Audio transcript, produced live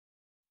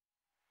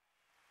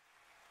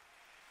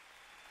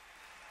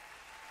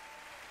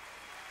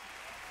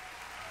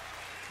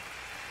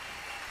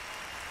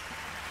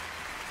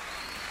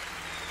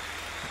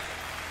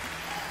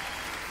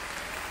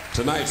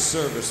Tonight's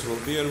service will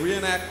be a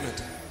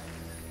reenactment,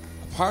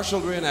 a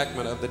partial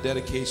reenactment of the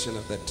dedication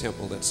of that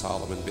temple that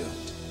Solomon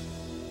built.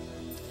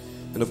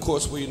 And of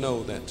course we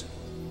know that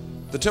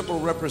the temple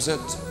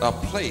represents a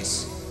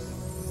place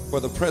where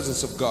the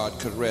presence of God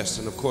could rest.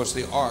 And of course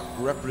the ark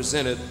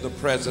represented the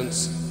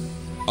presence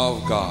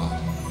of God.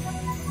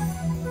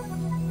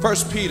 1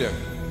 Peter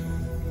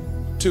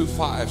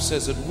 2:5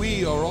 says that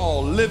we are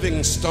all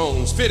living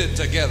stones fitted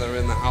together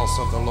in the house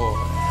of the Lord.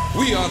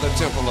 We are the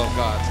temple of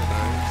God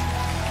tonight.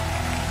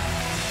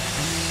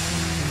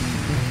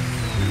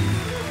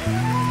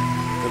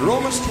 And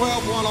Romans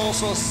 12:1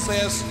 also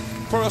says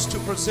for us to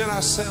present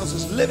ourselves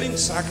as living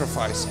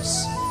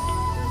sacrifices.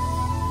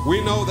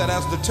 We know that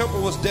as the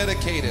temple was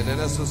dedicated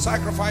and as the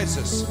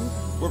sacrifices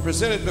were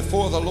presented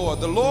before the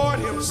Lord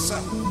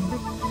himself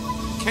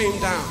came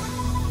down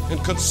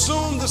and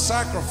consumed the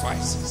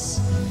sacrifices.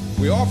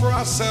 We offer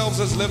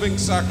ourselves as living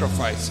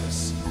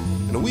sacrifices.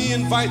 And we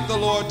invite the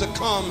Lord to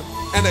come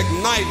and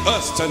ignite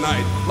us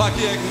tonight like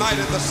he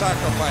ignited the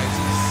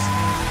sacrifices.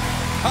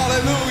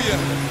 Hallelujah.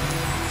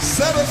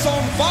 Set us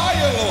on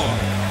fire, Lord,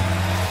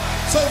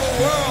 so the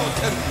world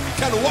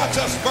can watch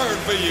us burn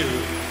for you.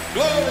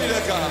 Glory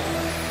to God.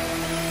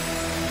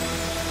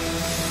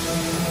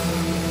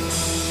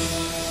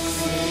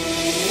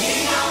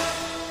 Sing out,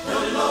 the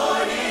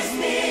Lord is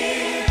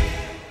near.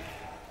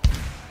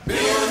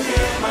 Build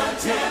him a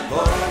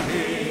temple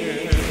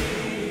here.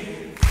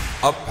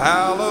 A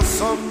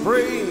palace of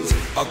praise,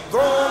 a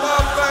throne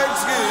of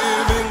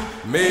thanksgiving,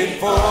 made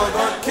for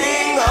the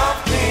King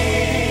of Kings.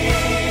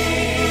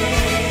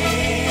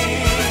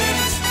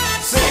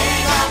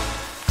 Sing out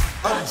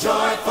a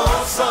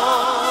joyful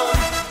song.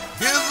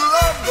 His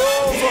love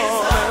goes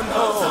on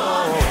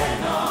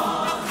and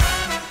on.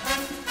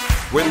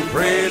 When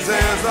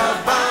praises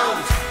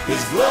abound,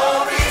 His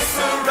glory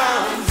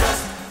surrounds us,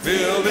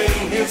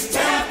 filling his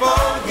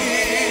temple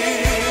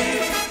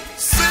here.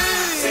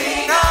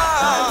 Sing out.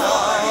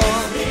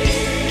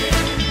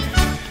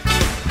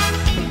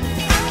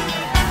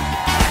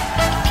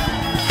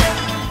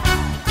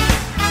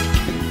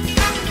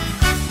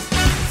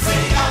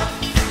 Sing out,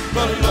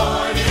 the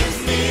Lord is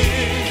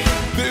near.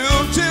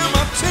 Build him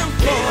a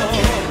temple,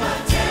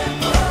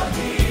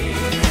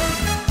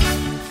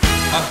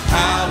 a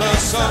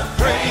palace of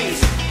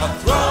praise, a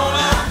throne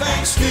of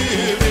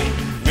thanksgiving,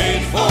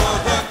 made for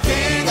the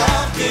King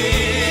of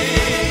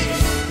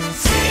Kings.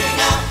 Sing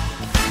out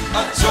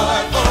A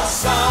joyful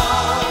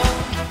song,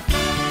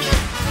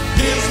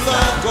 his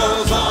love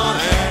goes on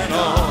and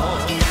on.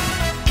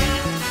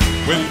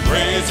 When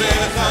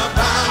praises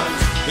abound,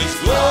 his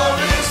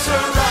glory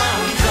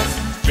surrounds us,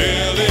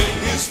 filling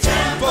his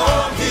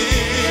temple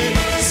here.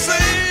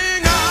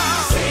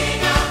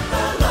 Sing out,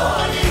 the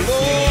Lord is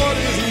Lord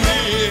is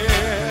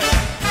near.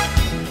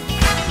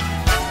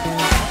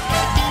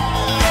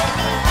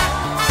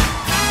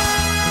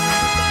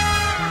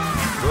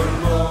 The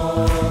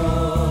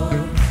Lord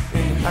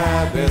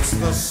inhabits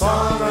the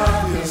song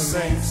of his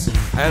saints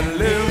and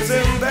lives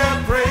in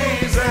their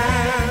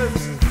praises.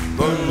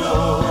 The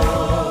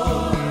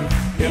Lord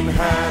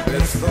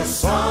inhabits the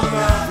song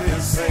of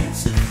his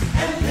saints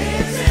and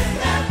lives in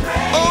their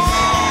praise.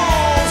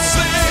 Oh,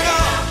 sing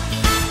out,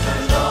 The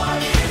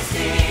Lord is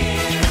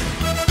here.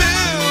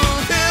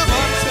 build him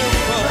a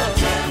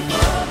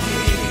temple,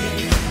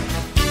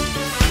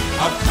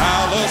 a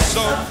palace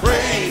of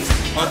praise,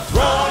 a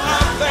throne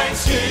of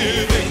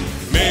thanksgiving,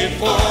 made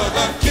for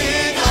the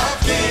King of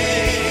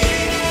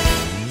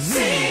Kings.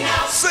 Sing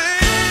out,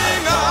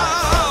 Sing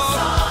out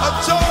a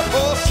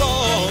joyful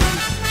song,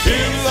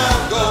 his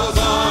love goes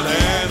on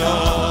and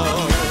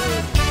on.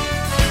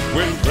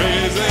 When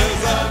praises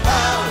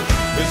abound,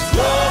 his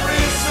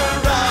glory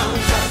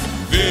surrounds us,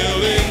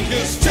 filling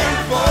his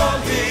temple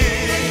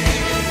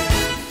here.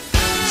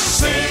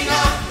 Sing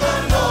out, the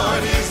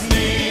Lord is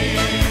near.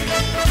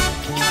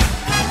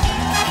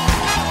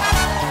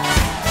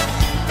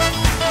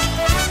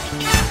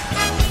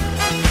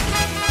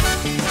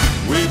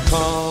 We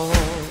come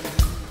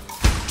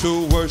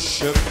to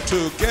worship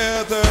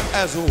together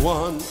as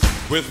one,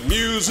 with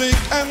music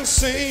and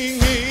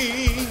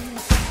singing.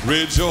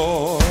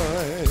 Rejoice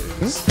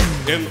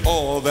in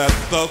all that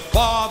the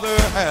Father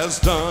has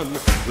done.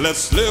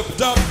 Let's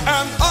lift up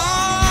an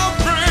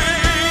offering.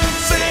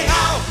 Sing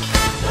out,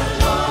 the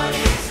Lord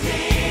is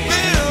near.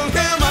 build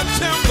him a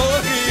temple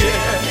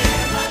here,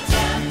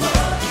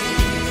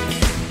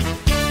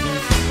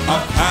 a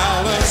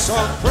palace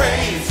of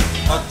praise,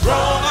 a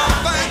throne of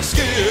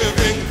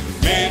thanksgiving,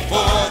 made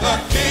for the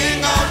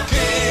King of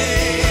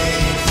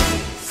Kings.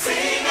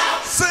 Sing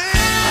out, Sing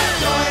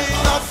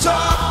a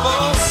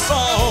joyful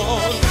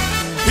song,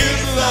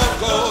 his love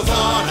goes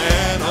on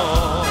and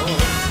on.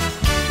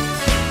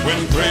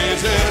 When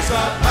praises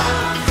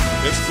abound,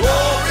 his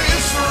glory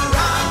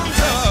surrounds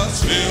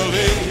us,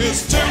 filling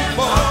his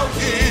temple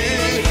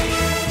here.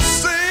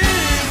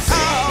 Sing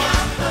out,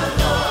 the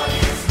Lord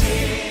is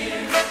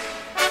near.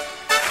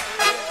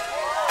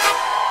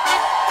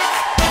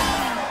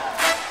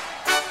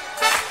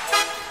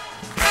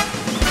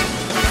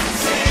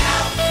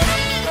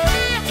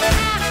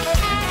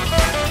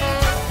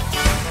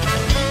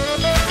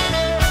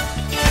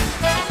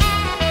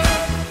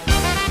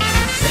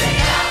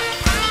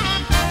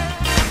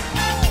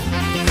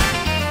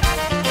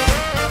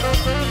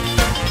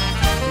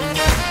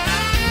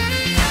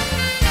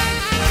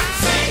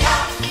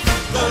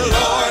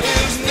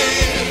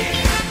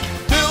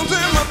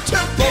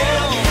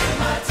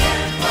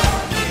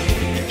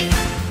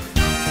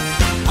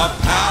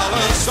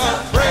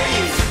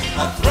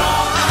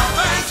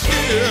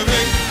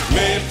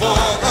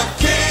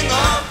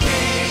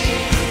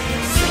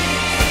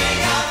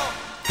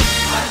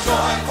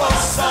 joyful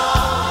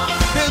song.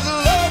 His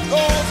love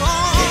goes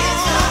on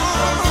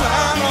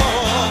and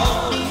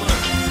on.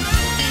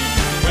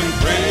 When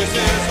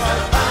praises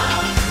are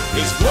found,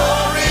 His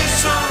glory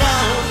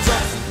surrounds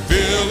us,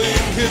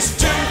 filling His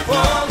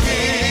temple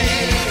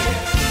here.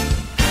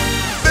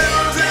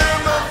 Build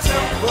Him a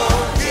temple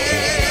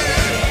here.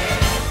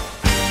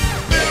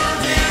 Build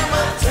Him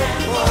a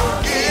temple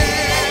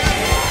here.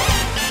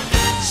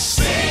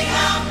 Sing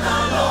out, the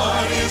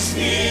Lord is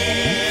near.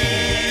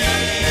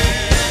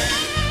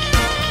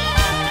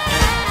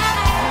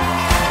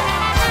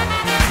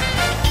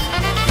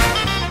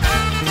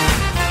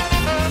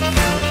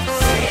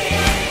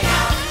 Sing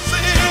out.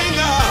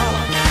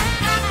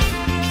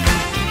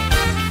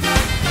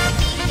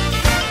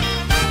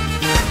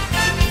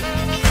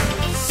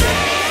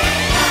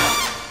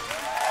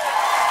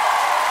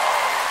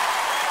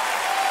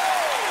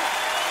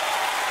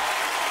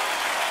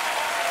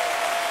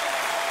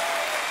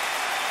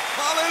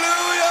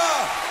 Hallelujah.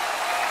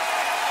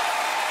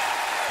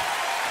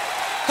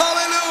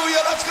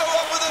 Hallelujah. Let's go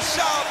up with a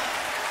shout.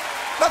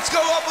 Let's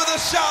go up with a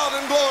shout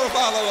and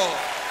glorify the Lord.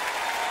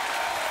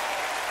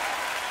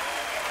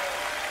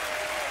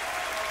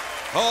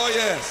 Oh,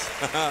 yes.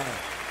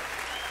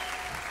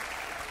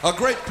 A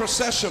great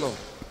processional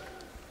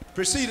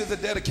preceded the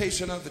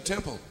dedication of the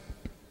temple.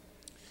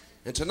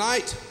 And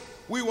tonight,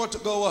 we want to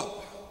go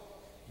up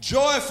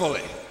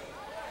joyfully.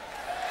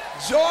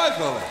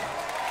 Joyfully.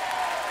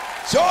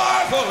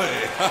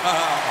 Joyfully.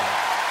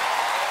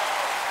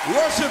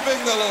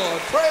 Worshiping the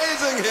Lord,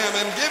 praising Him,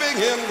 and giving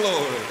Him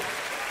glory.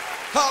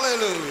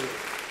 Hallelujah.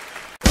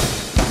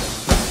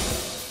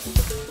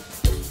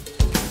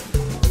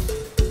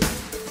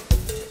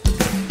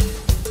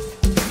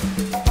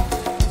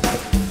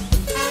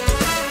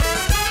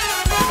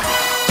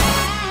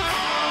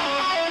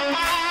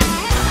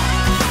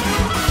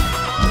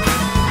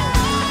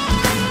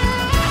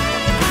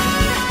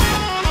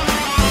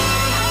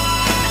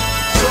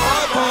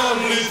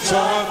 Joyfully,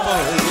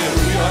 joyfully,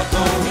 we are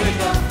going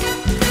up.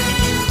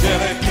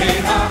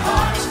 Dedicate our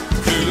hearts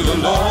to the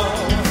Lord.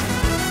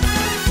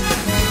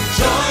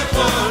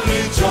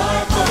 Joyfully,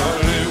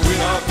 joyfully, we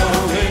are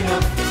going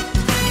up.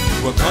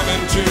 We're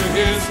coming to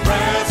His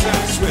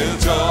presence with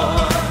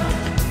joy.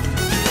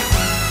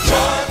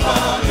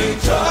 Joyfully,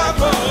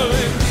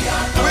 joyfully, we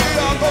are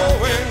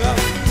going up.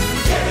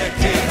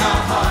 Dedicate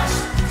our hearts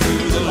to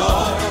the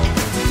Lord.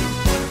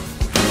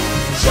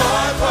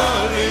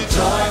 Joyfully,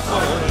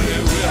 joyfully,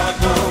 we are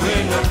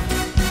going up.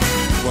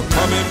 We're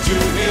coming to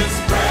His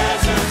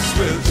presence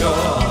with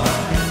joy.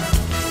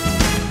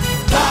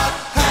 God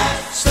has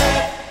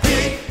said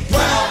He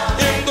dwells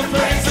in the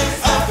praises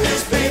of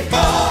His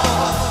people.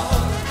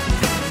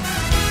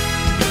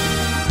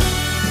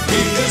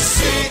 He is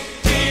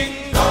seeking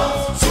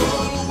those who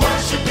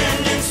worship Him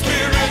in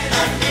spirit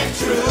and in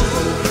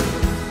truth.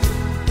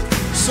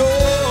 So,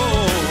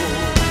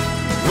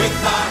 with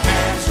our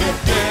hands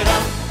lifted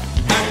up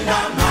and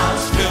our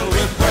mouths filled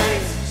with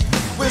praise,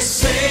 we're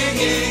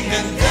singing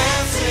and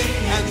dancing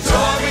and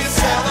joy we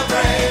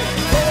celebrate.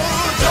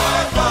 Oh,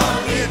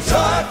 joyfully,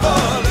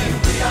 joyfully,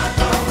 we are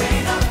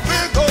going up.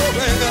 We're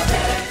going up.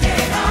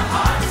 Dedicate our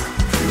hearts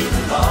to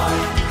the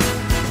Lord.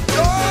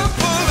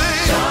 Joyfully,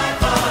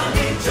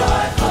 joyfully,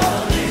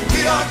 joyfully,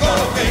 we are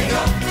going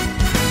up.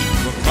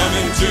 We're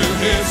coming to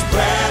His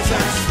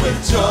presence with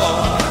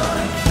joy.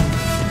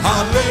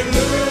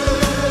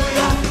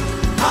 Hallelujah,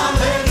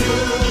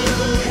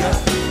 hallelujah.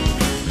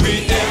 We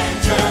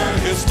enter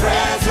His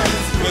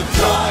presence with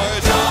joy,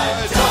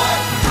 joy, joy.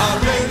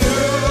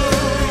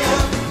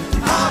 Hallelujah,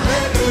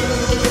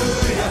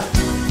 hallelujah.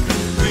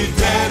 We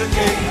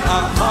dedicate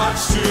our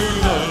hearts to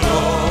the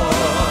Lord.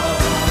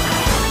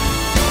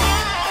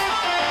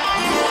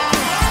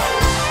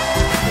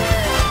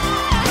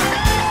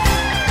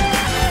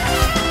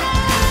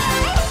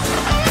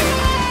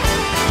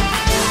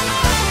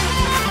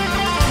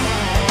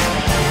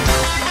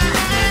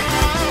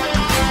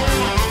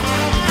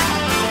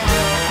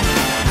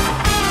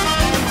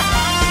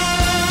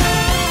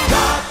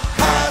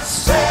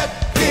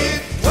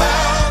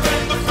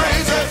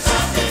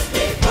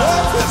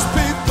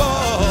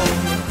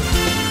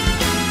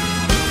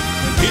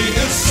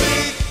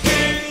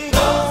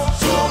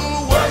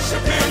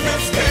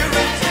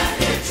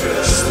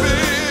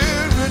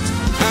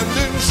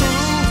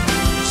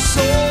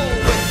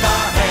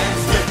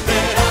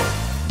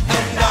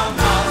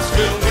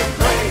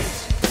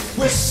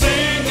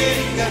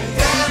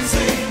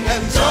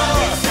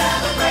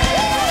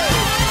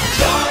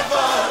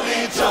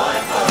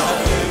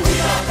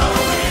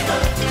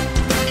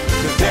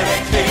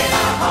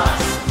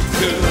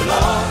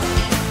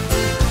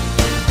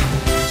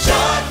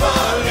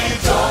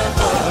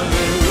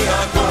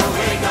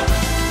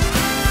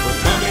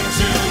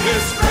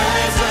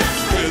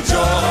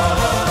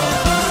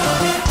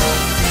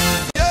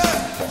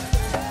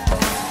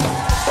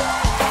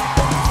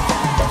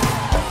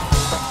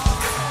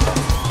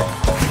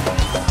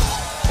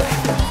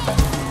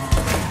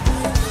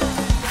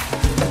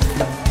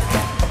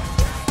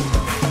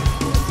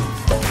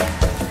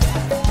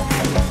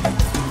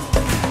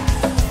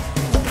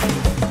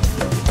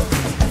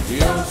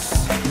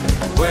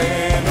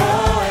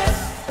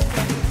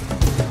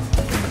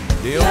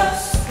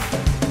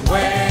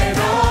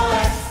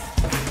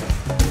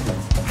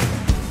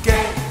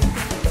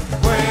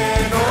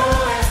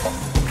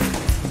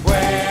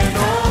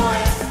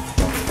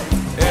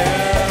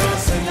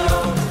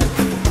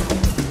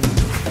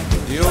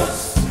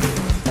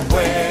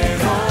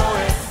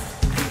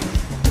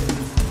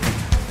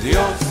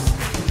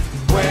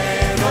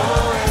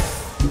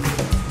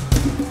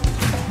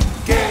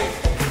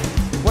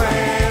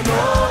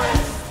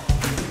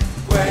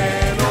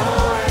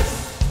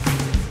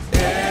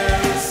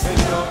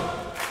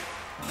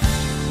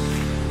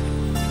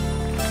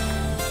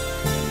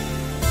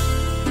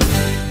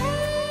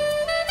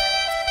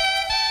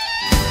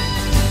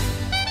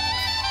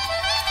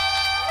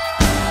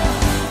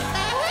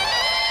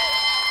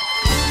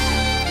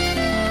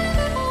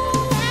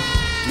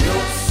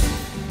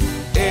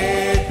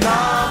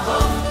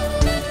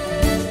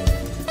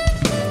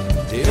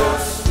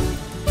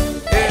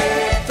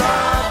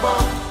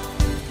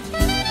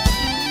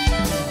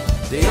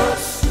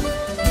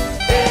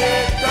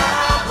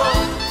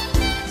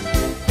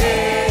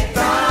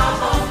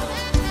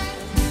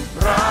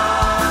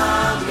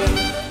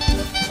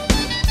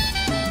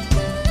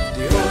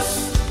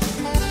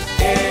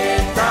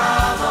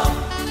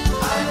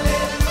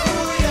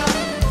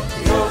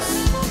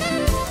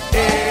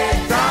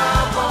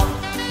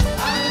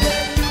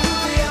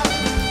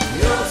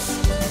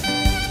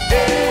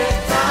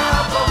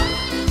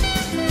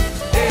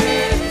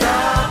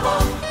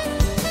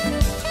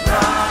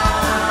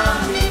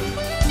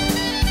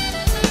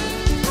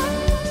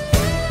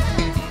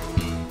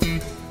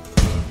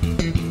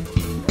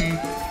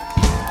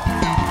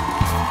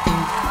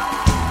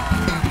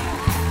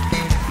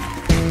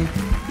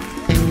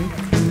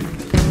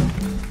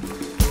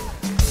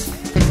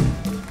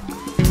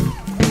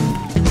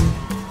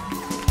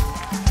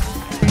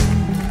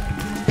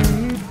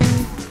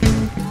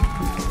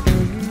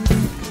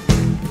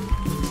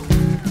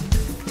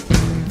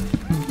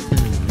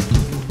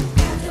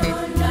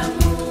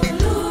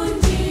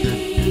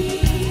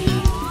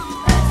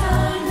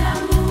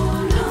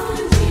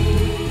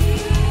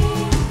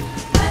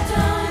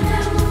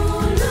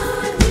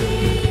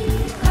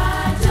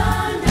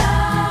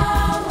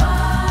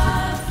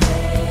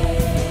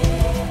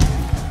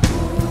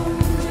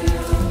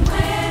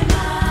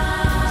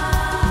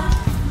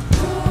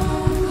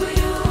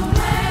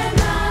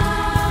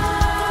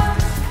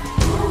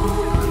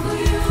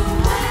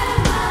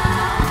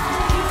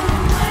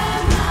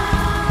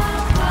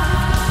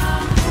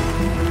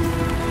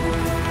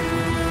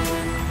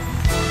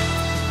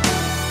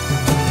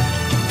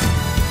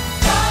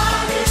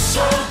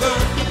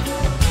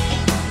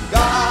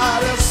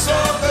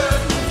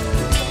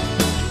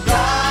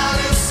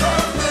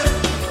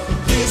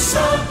 so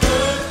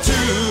good to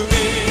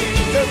me.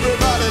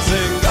 Everybody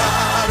sing,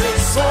 God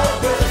is so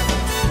good.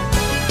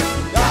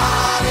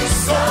 God is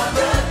so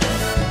good.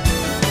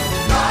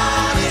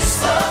 God is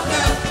so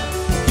good.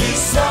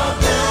 He's so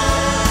good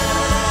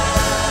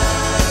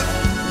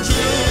to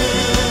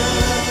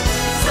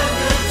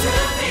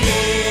me.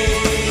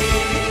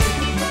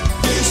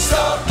 He's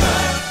so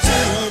good to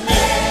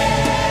me.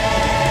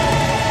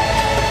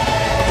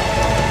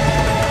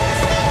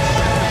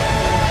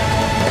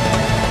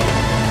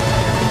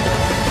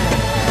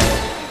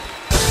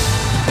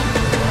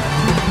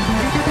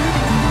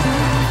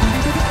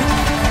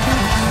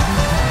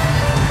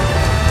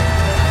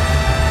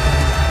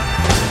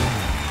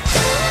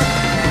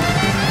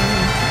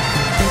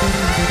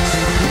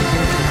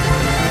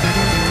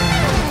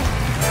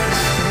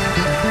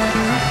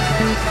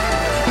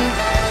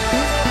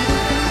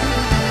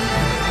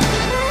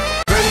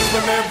 Praise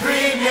from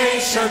every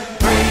nation,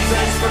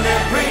 praises from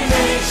every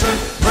nation,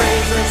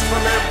 praises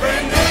from every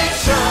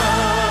nation.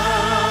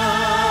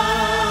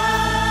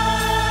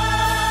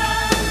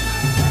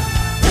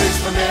 Praise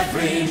from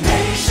every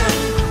nation,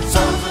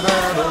 songs of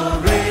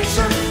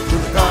adoration to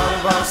the God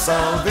of our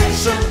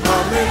salvation.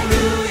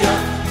 Hallelujah.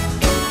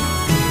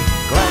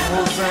 Glad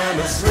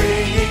hosannas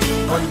ringing,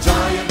 one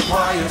giant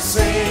choir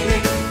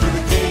singing, to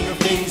the King of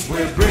Kings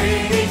we're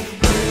bringing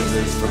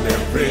praises from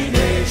every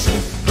nation.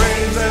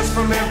 Praises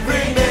from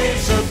every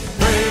nation,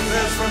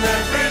 praises from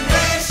every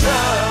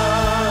nation.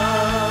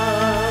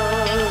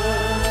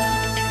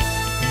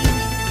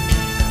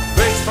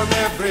 Praise from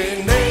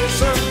every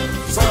nation,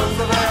 songs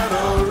of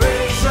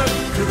adoration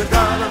to the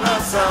God of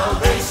our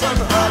salvation.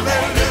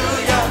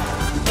 Hallelujah.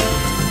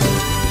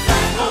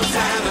 And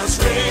hosannas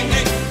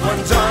ringing,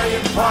 one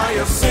giant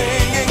choir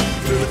singing,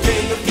 to the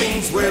King of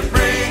Kings we're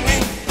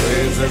bringing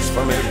praises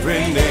from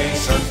every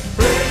nation.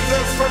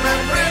 Praises from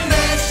every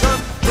nation,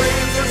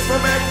 praises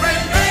from every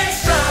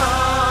nation.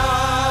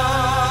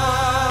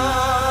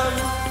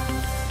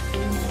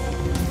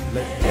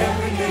 Let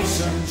every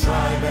nation,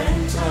 tribe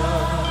and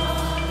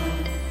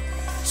tongue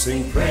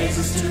sing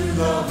praises to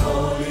the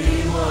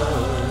Holy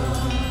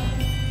One.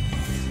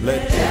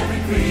 Let every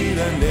creed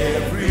and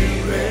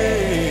every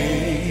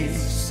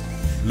race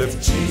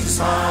lift Jesus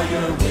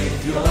higher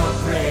with your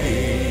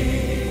praise.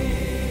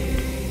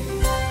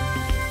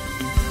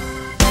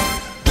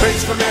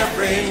 Praise from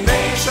every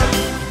nation,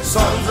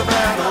 songs of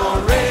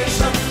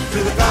adoration to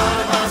the God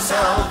of our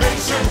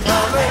salvation.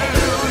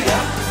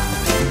 Hallelujah.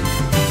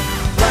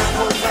 Glad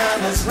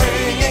hosannas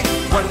ringing,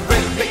 one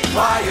great big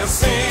choir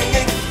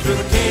singing, to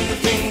the King of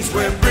Kings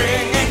we're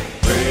bringing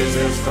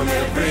praises from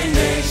every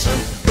nation.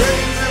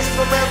 Praises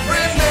from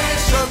every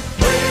nation,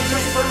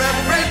 praises from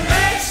every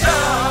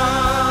nation.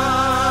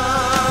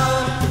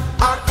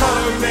 Our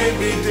color may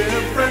be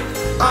different,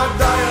 our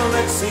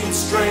dialect seems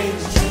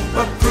strange,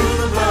 but through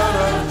the blood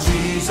of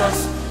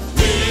Jesus,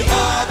 we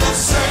are the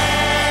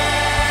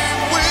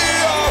same. We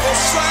are the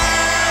same.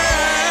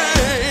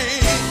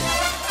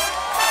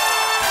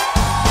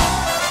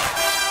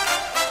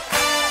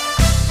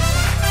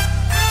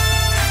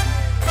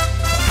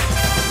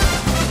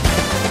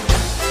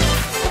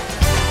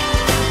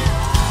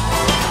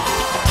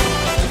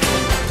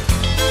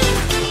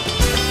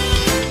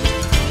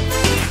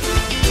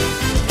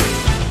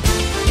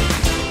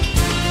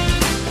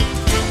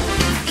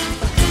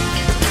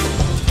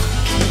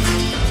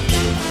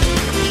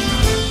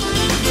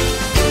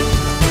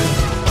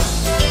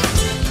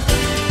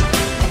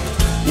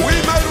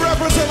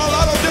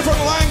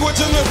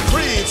 In the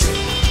creeds,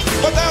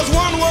 but there's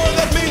one word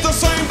that means the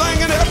same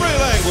thing in every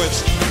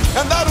language,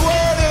 and that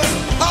word is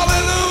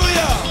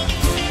hallelujah.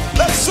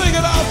 Let's sing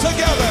it out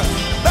together.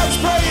 Let's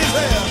praise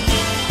Him.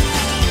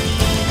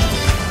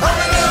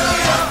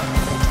 Hallelujah.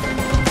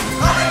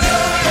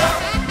 Hallelujah.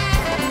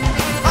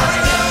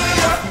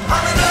 Hallelujah.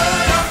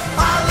 Hallelujah.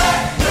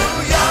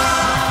 Hallelujah.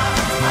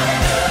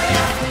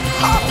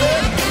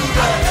 Hallelujah.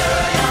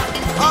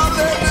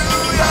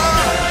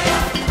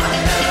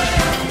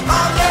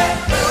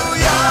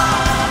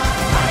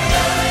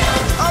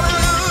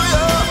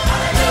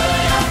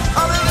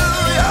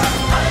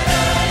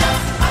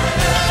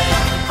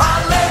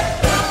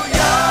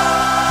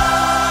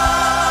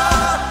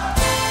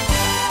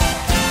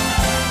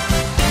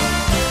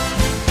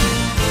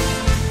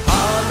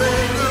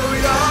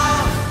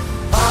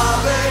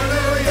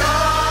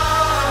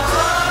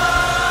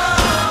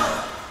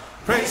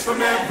 From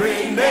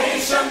every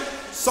nation,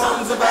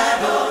 songs of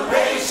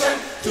adoration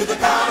to the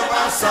God of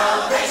our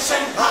salvation.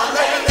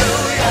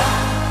 Hallelujah.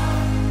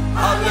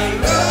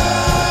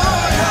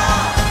 Hallelujah.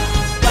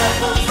 Glad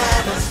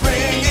hosannas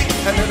ringing,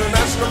 an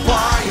international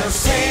choir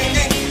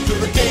singing, to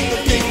the King of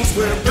Kings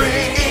we're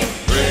bringing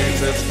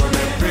praises from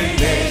every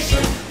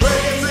nation.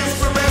 Praises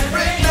from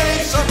every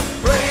nation.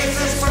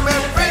 Praises from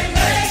every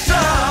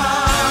nation.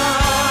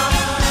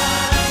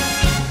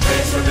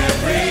 Praise from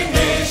every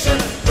nation.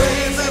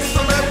 Praises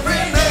from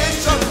every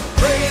nation.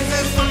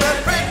 Praises from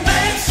every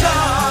nation.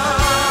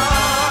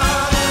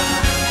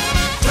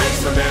 Praise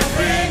from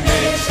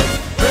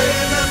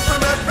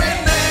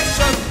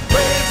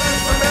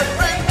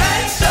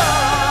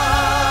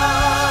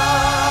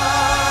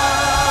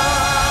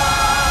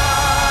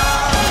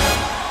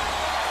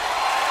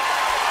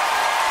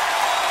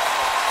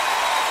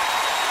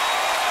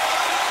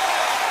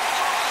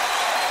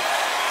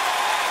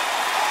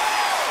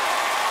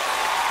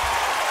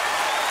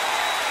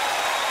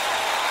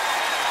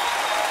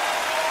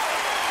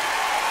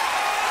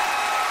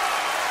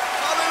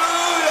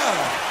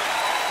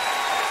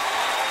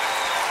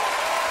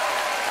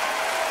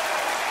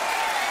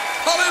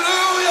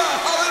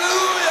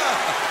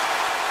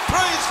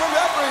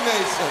every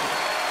nation.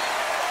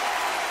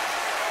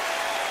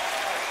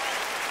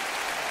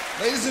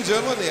 Ladies and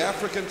gentlemen, the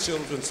African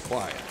Children's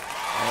Choir.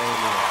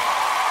 Amen.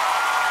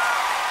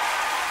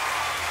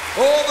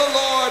 Oh, the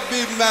Lord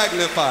be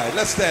magnified.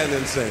 Let's stand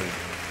and sing.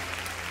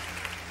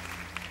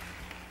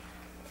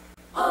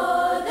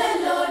 Oh,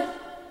 the Lord.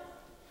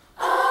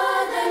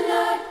 Oh, the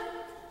Lord.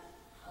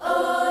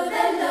 Oh,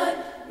 the Lord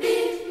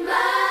be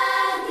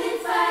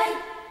magnified.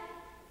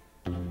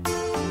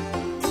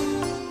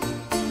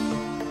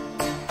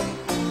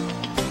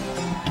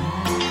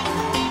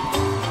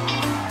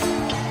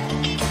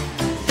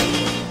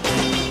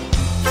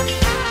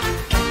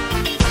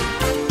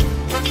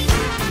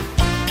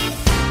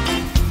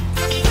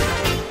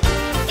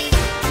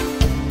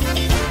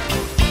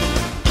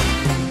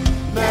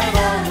 Let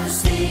all who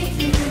seek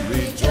you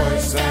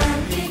rejoice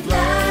and be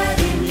glad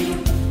in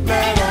you.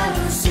 Let all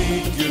who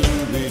seek you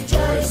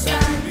rejoice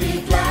and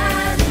be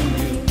glad in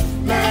you.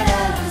 Let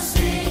all who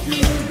seek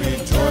you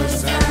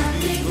rejoice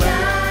and be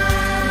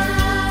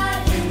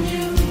glad in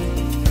you.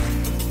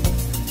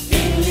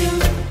 In you.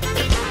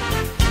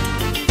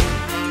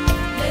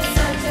 Let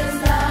such as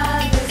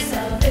are the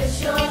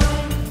salvation,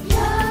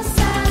 your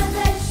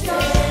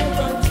salvation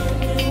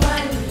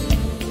continually.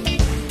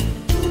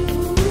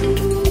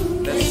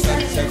 Let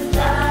such as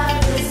are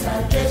the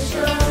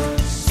salvation,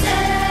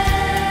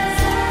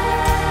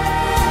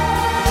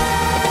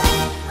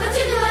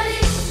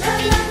 continually, the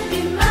Lord be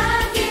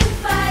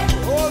magnified.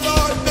 Oh,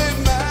 Lord be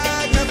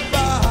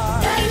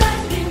magnified. The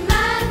Lord be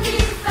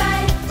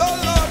magnified. The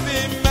Lord be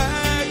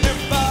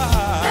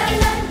magnified. The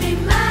Lord be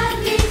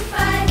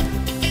magnified.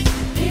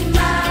 Be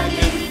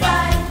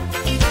magnified.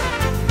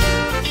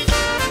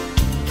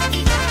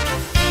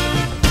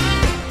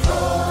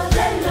 Oh,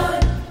 the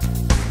Lord.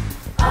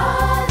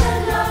 Oh, the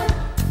Lord.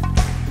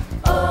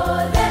 Oh,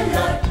 the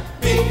Lord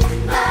be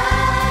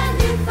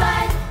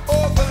magnified.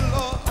 Oh, the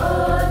Lord.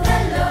 Oh, the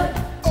Lord.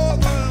 Oh,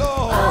 the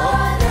Lord.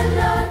 Oh, the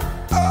Lord.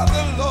 Oh,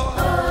 the Lord.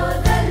 Oh,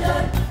 the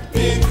Lord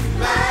be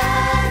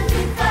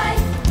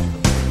magnified.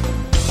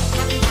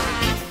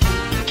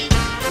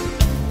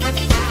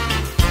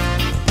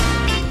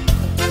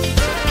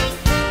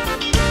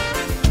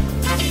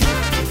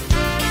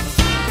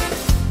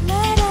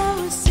 Let all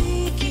who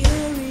seek you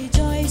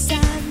rejoice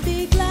and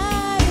be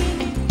glad in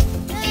you.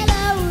 Let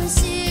all who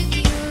seek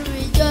you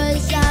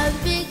rejoice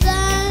and be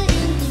glad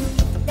in you.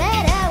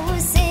 Let all who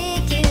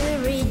seek you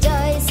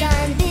rejoice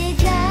and be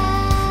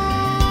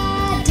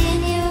glad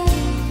in you.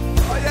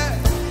 Oh, yeah.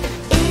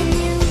 In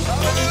you.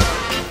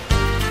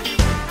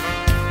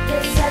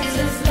 Let such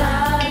as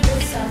love the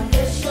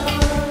salvation,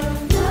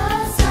 your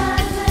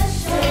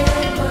salvation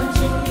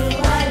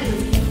continually.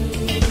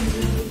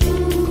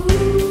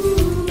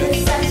 Let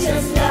such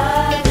as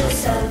love the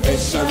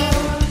salvation,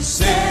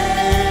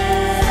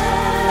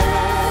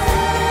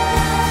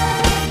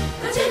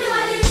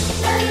 continually,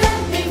 the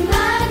Lord be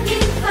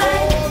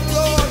magnified. Oh,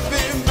 Lord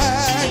be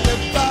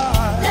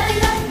magnified. The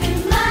Lord be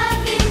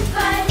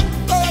magnified.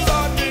 Oh,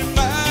 Lord be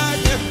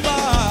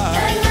magnified.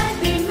 The Lord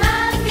be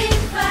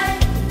magnified.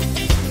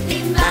 Be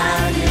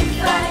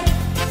magnified.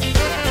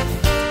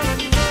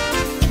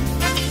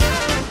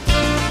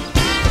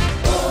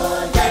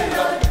 Oh, the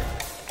Lord.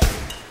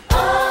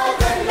 Oh,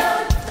 the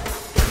Lord.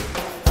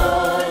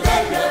 Oh, the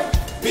Lord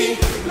be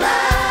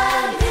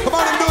magnified. Come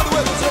on and do it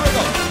with us. Here we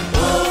go.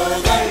 Oh,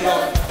 the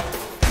Lord.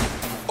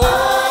 Oh,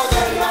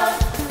 the Lord.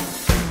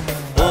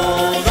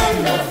 Oh, the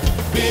Lord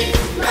be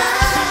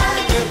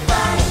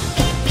magnified.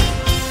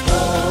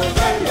 Oh,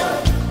 the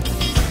Lord.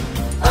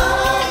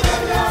 Oh, the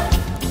Lord.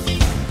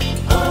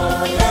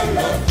 Oh, the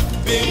Lord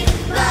be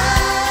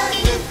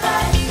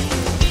magnified.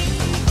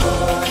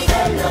 Oh,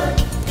 the Lord.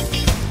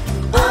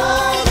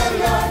 Oh, the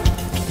Lord.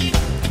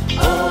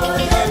 Oh,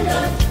 the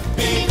Lord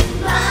be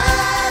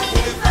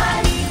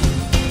magnified.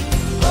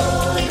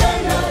 Oh, the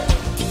Lord.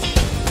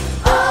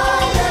 Oh,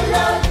 the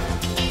Lord.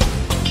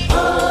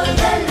 Oh,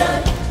 the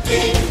Lord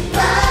be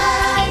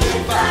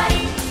magnified.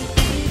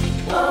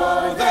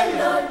 Oh, the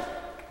Lord.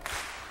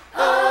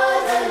 Oh,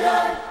 the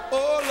Lord.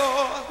 Oh,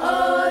 Lord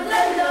Oh,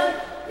 the Lord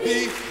be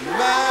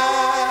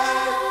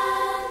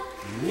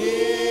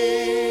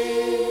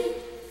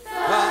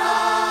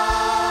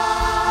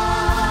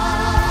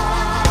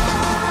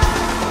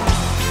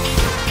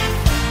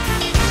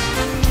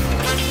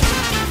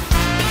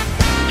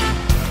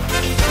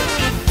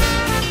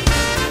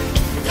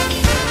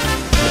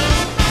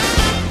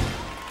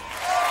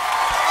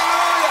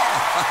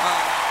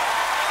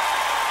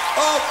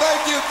Oh,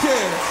 thank you,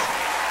 kids.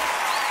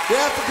 The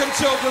African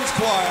Children's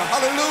Choir.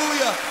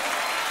 Hallelujah.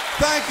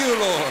 Thank you,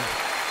 Lord.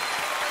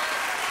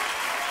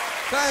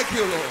 Thank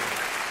you, Lord.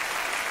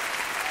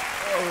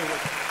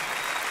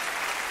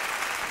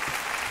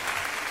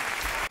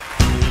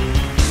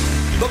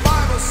 The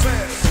Bible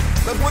says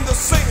that when the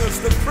singers,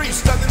 the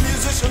priests, and the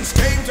musicians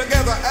came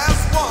together as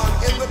one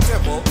in the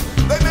temple,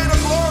 they made a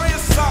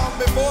glorious sound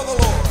before the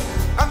Lord,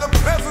 and the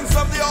presence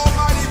of the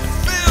Almighty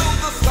filled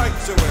the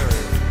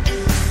sanctuary.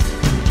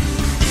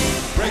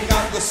 Break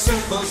out the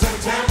cymbals and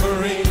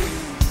tambourines.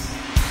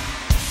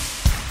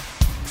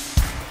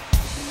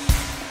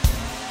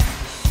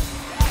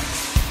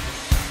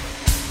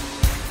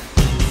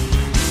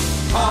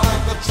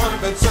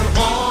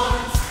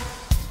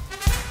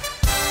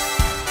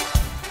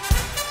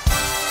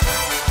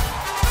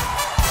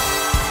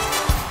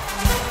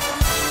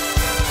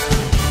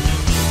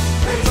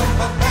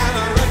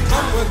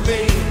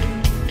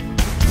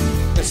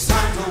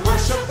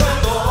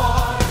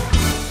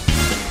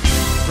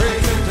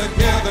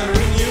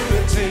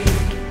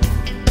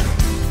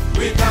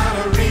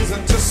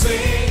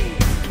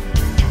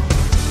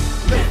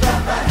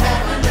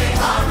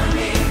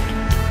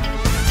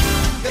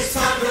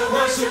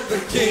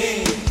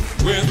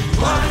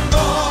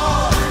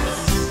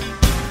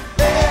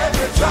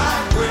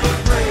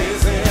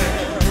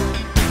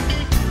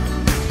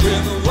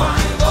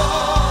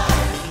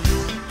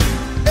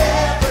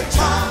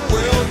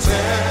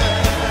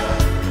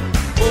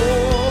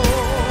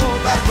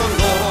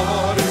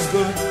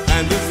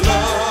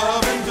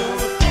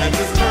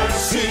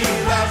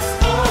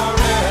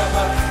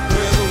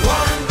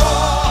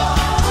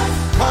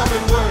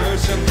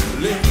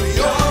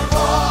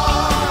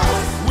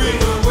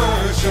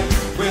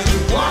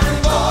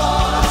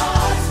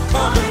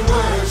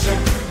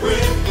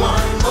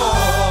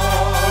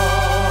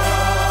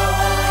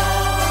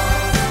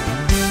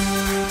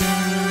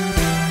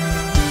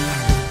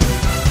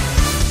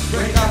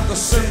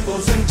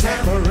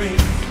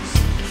 tambourines,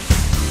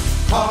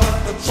 call up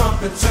the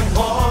trumpets and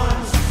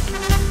horns,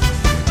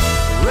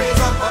 raise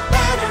up a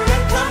banner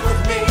and come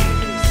with me.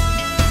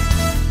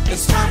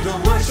 It's time to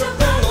worship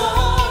the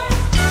Lord,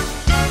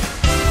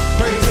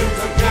 praise Him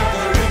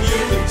together in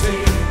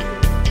unity.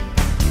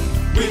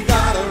 We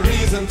got a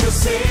reason to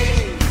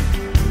sing.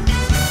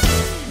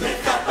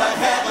 Lift up a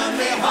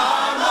heavenly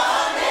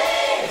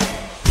harmony.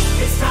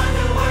 It's time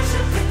to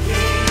worship the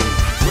King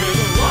with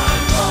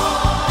one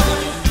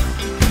voice.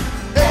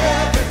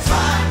 Every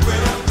time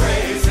we'll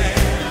praise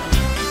Him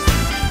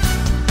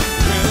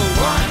with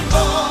one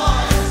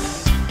voice.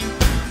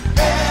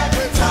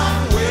 Every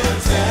time we'll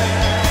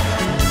tell,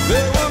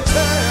 they will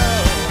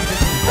tell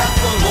that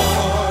the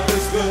Lord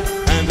is good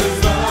and His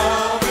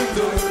love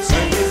endures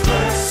and His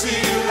mercy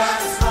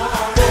lasts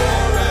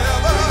forever.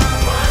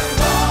 One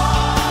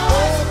voice,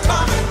 oh,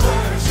 come and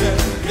worship,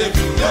 lift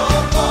your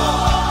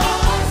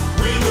voice.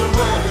 We will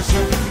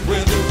worship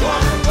with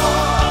one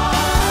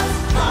voice.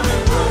 Come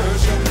and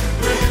worship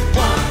with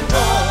one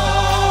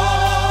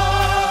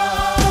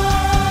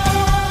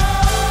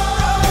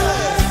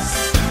voice.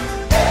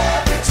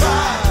 Every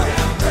time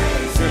we'll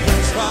praise Him,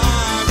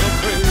 try to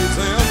praise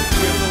Him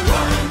with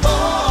one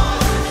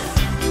voice.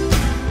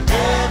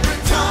 Every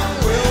time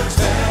we'll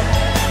tell,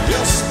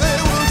 yes, they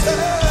will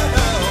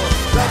tell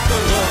that the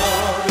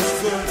Lord is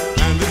good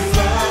and His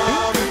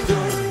love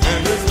endures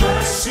and His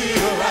mercy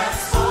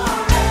lasts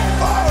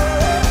forever.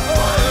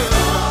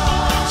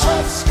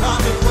 Just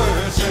come and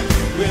worship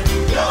with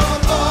your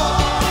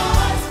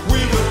voice. We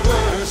will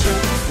worship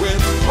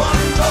with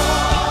one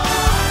voice.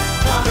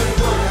 Come and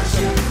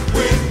worship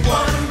with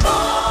one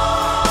voice.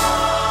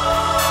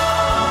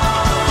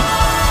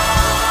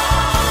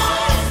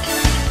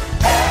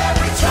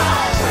 Every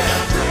time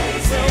we'll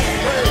praise Him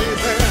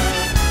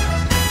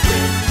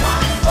with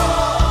one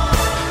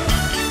voice.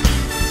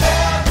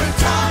 Every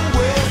time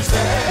we'll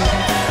tell,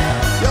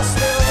 yes,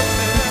 they'll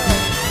tell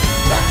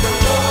that the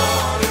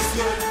Lord is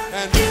good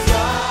and His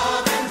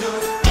love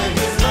endures and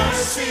His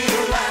mercy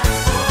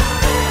lasts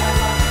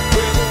forever.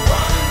 With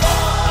one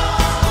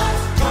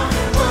voice, come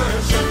and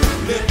worship,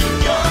 lift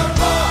your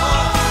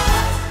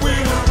voice. We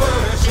will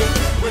worship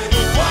with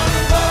one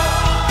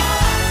voice.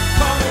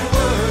 Come and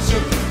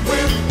worship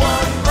with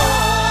one voice.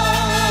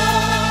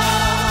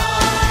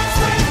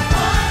 With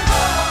one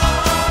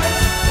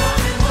voice,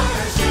 come and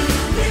worship,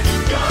 lift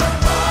your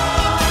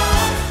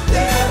voice.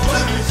 Yeah,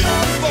 worship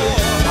with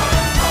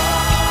one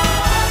voice.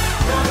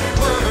 Come and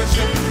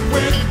worship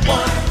with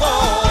one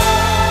voice.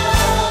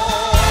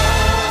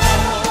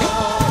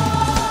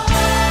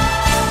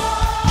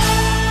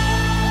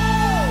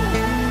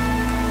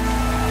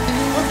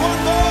 With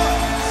one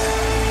voice.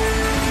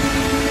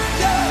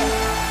 Yeah.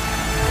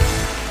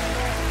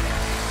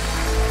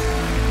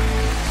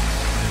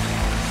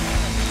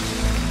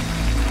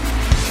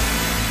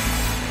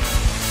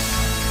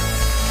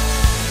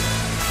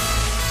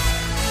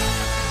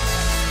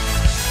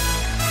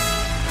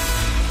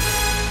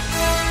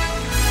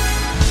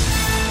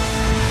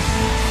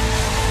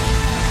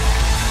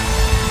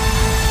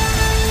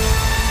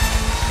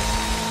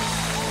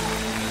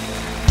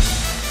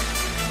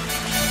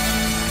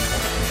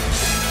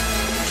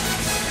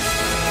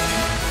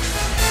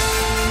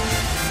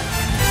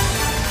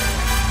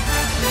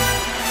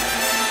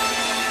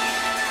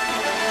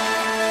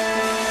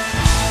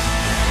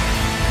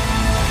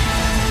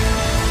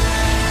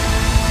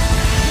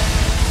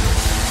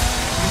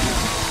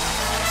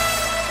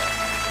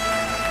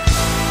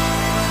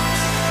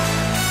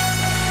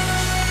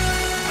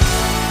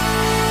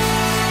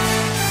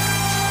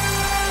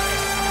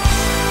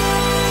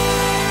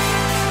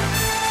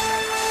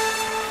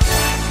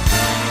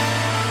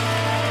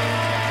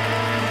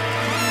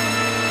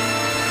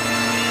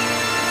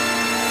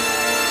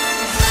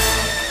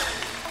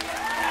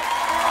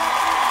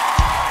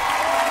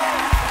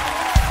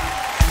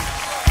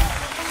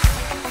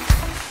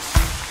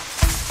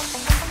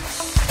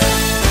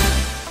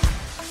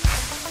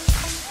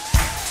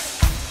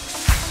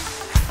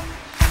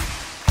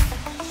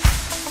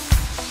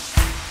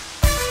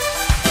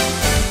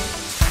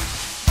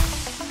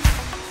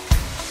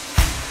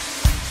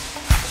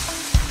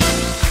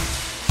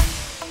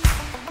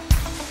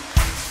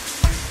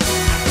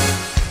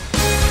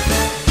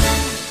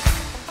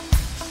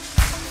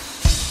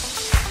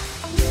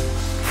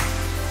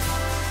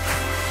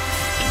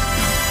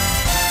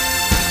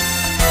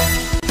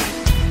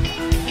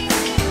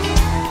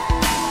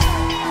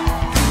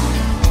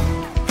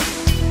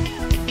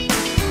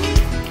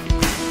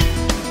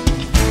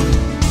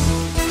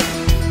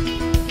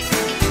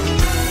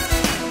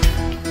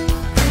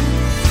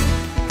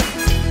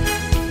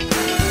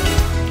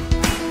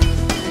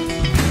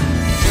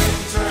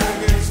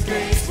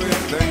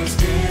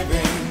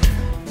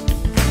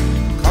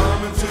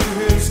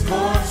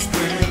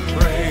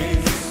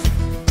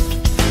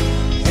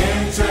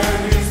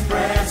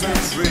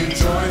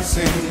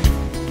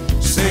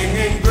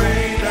 Singing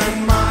great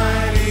and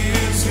mighty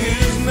is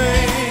His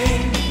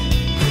name.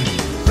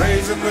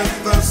 Praise Him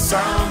with the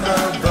sound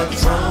of the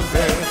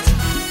trumpet.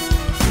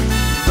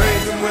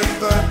 Praise Him with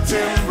the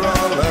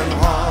timbrel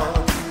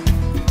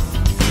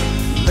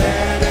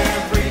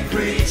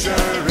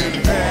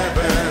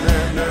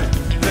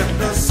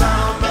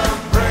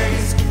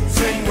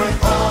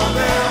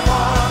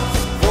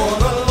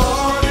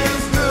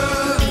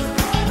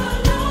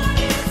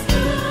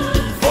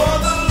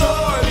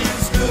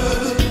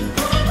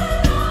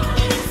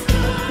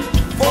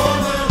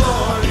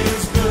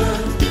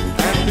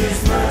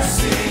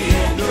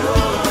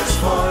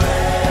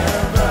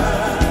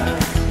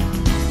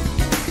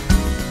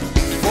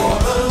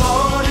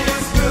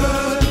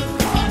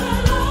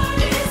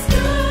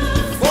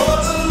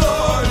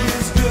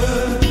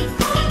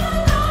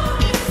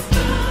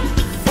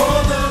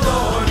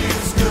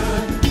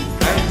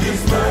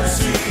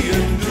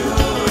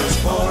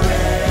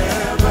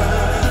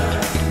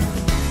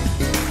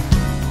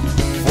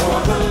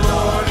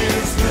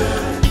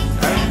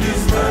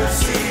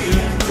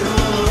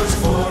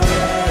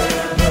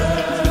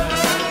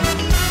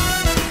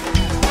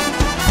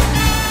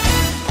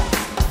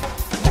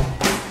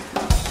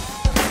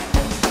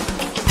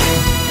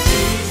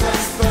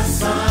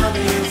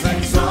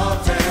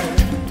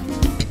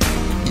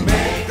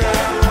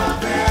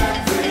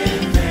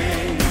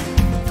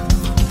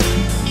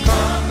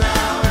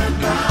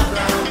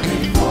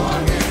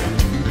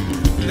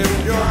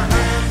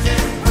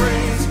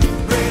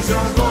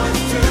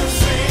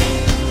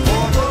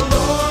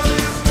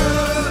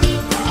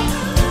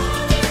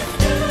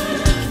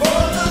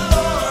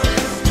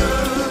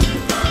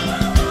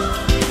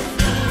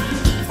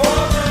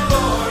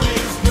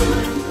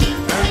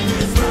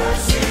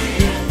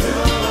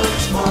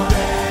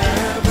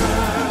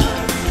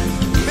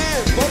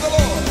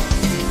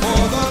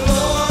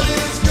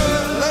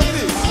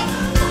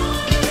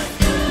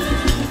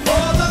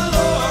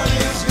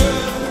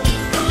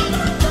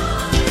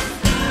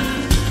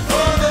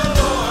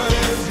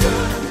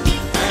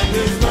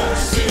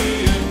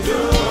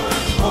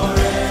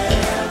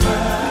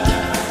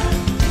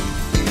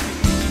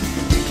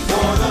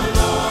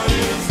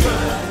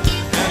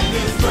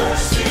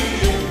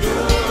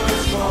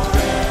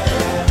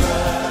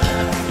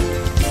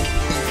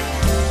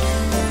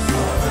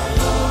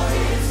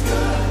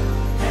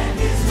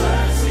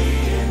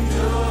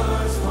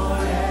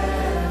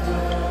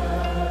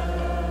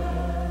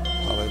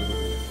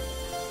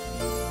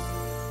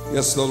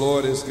Yes, the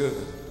Lord is good.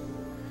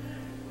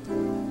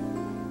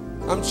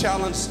 I'm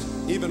challenged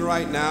even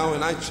right now,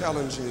 and I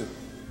challenge you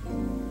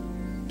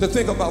to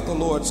think about the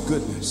Lord's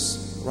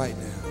goodness right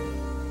now.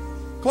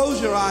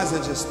 Close your eyes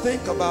and just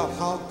think about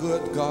how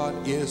good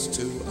God is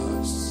to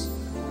us.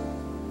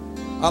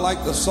 I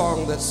like the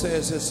song that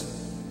says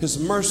His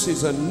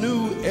mercies are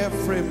new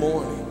every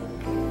morning.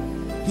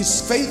 He's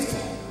faithful.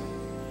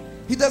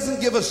 He doesn't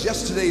give us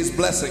yesterday's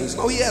blessings.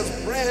 No, He has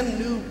brand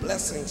new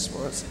blessings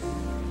for us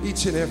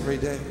each and every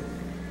day.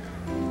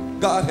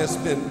 God has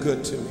been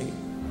good to me.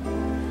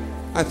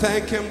 I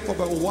thank Him for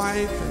my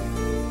wife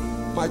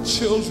and my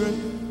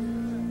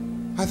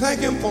children. I thank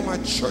Him for my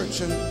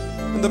church and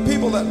the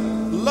people that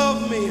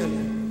love me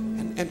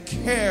and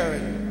care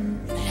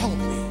and help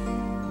me.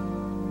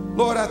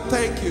 Lord, I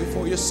thank You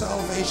for Your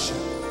salvation.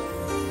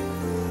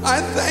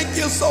 I thank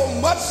You so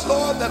much,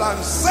 Lord, that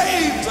I'm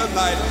saved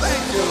tonight.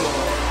 Thank You,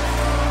 Lord.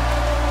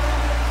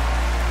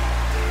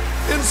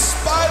 In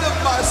spite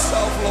of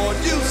myself, Lord,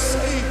 You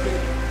saved me.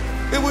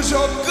 It was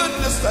Your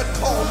goodness that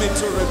called me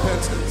to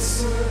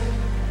repentance.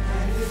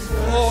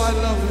 Oh, I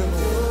love You,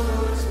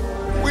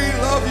 Lord. We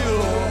love You,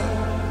 Lord.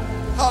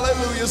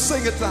 Hallelujah.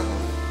 Sing it now.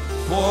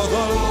 For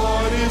the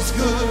Lord is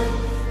good,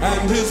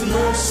 and His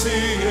mercy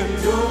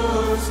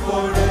endures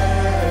forever.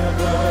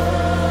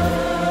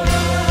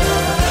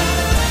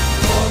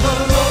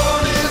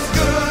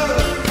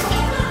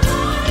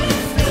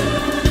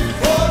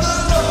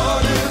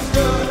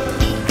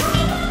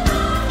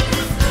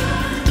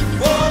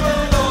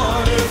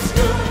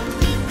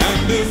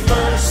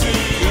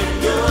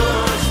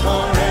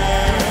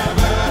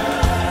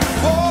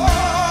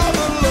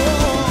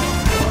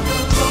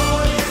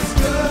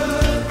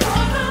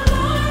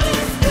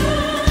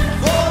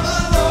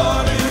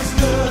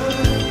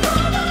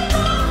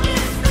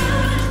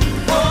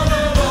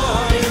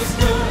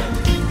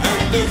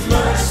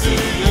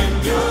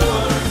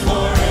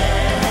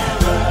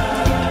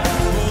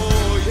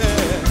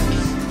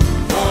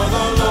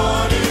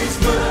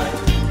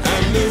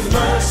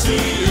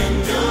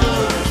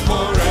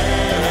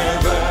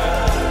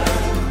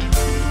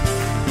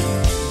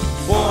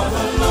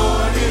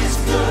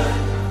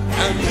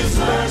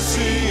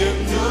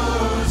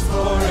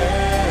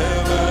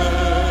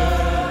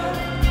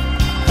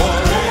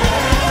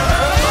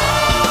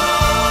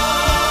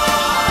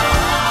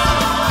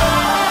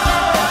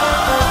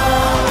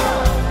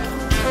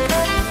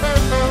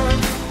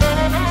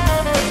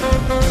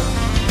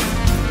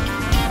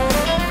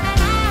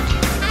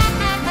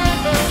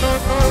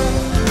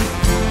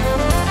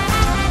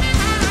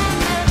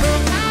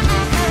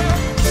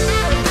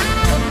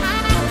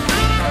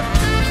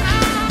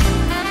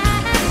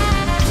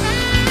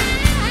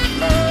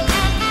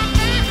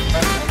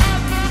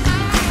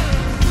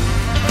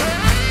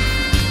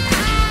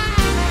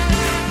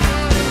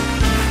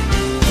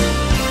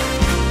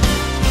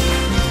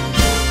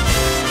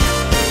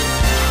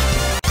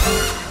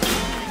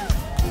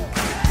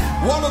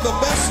 One of the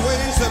best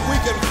ways that we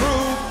can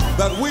prove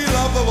that we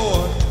love the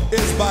Lord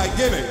is by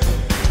giving.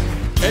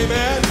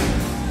 Amen.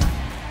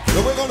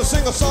 So we're going to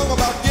sing a song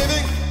about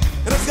giving,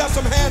 and it's got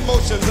some hand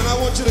motions, and I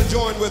want you to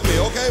join with me,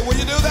 okay? Will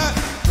you do that?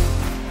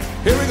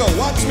 Here we go.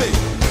 Watch me.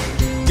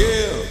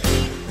 Give,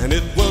 and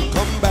it will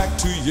come back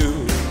to you.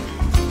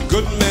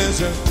 Good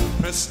measure,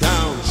 pressed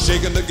down,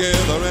 shaken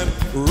together, and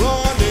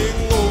running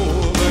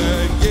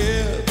over.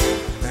 Give,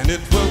 and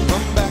it will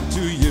come back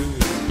to you.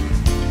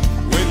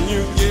 When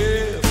you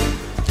give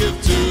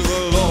to the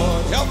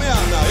Lord. Help me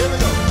out now. Here we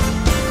go.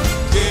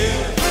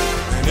 Give,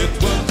 and it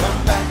will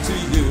come back to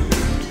you.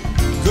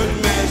 Good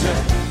measure,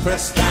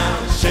 pressed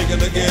down, shaken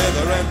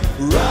together, and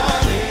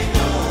running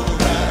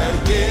over.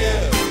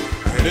 Give,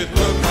 and it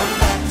will come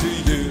back to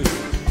you.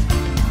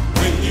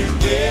 When you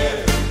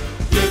give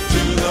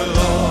to the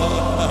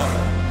Lord.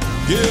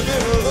 Give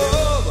in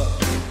love,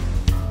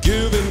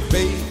 give in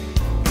faith,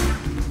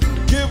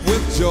 give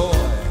with joy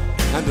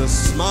and a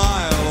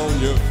smile on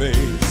your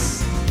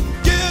face.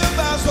 Give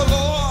as the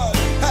Lord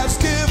has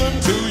given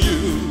to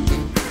you.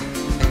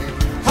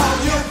 How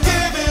you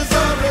give is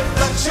a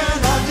reflection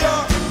of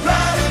your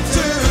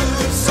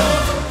gratitude. So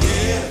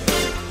give,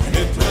 and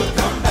it will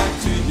come back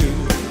to you.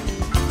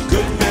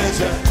 Good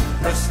measure,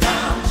 pressed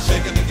down,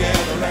 shaken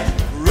together, and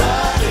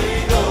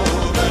running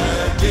over.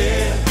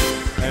 Give,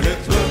 and it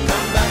will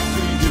come back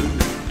to you.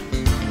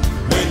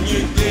 When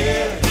you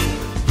give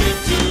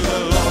to the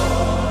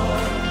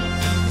Lord.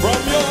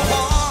 From your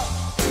heart,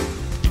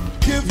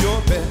 give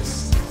your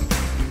best.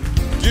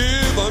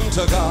 Give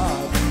unto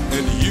God,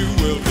 and you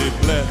will be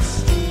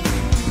blessed.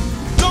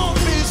 Don't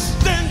be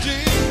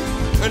stingy,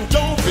 and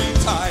don't be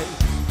tight.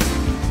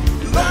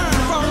 Learn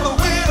from the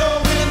widow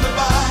in the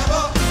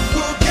Bible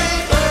who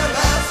gave her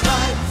last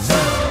night. So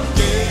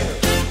give,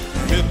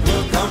 and it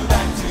will come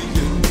back to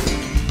you.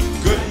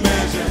 Good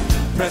measure,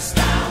 pressed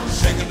down,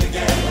 shaken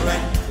together,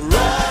 and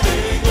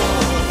running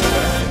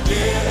over.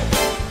 Give,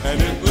 and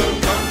it will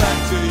come back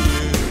to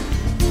you.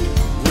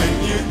 When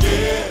you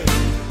give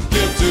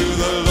to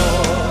the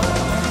Lord.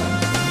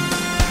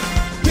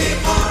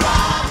 People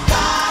of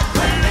God,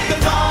 when they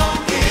don't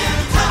give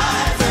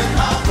tithes and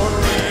offerings,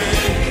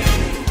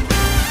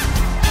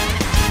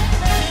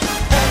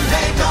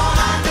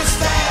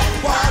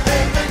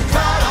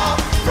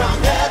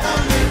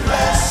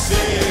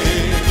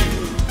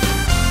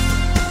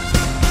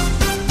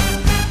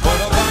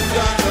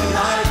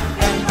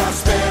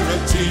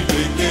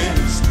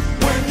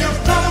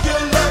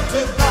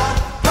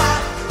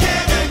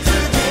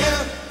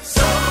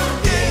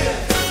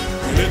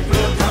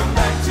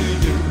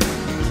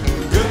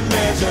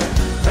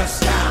 measure,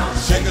 pressed down,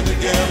 shaken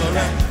together,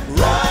 and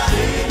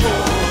running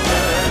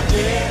over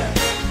again.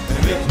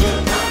 And it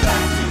will come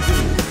back to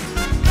you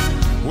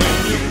when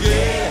you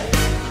give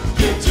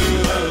to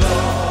the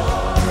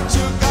Lord.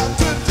 You got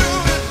to do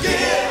it,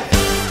 give,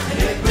 and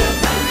it will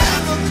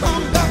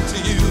come back to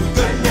you.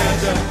 Good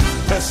measure,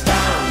 pressed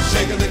down,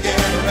 shaken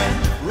together, and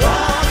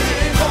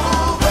running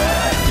over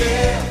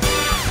again.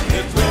 And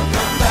it will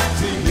come back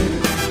to you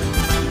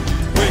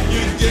when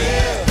you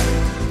give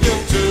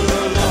to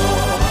the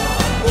Lord.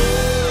 Oh,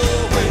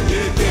 when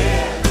you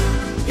give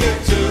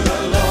to the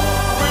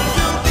Lord.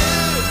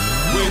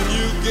 When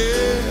you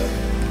give,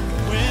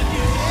 when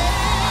you give,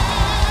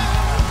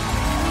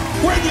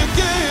 when you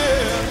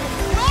give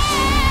to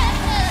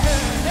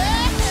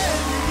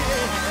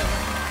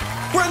the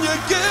Lord. When you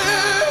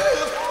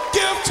give,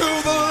 give to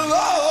the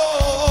Lord.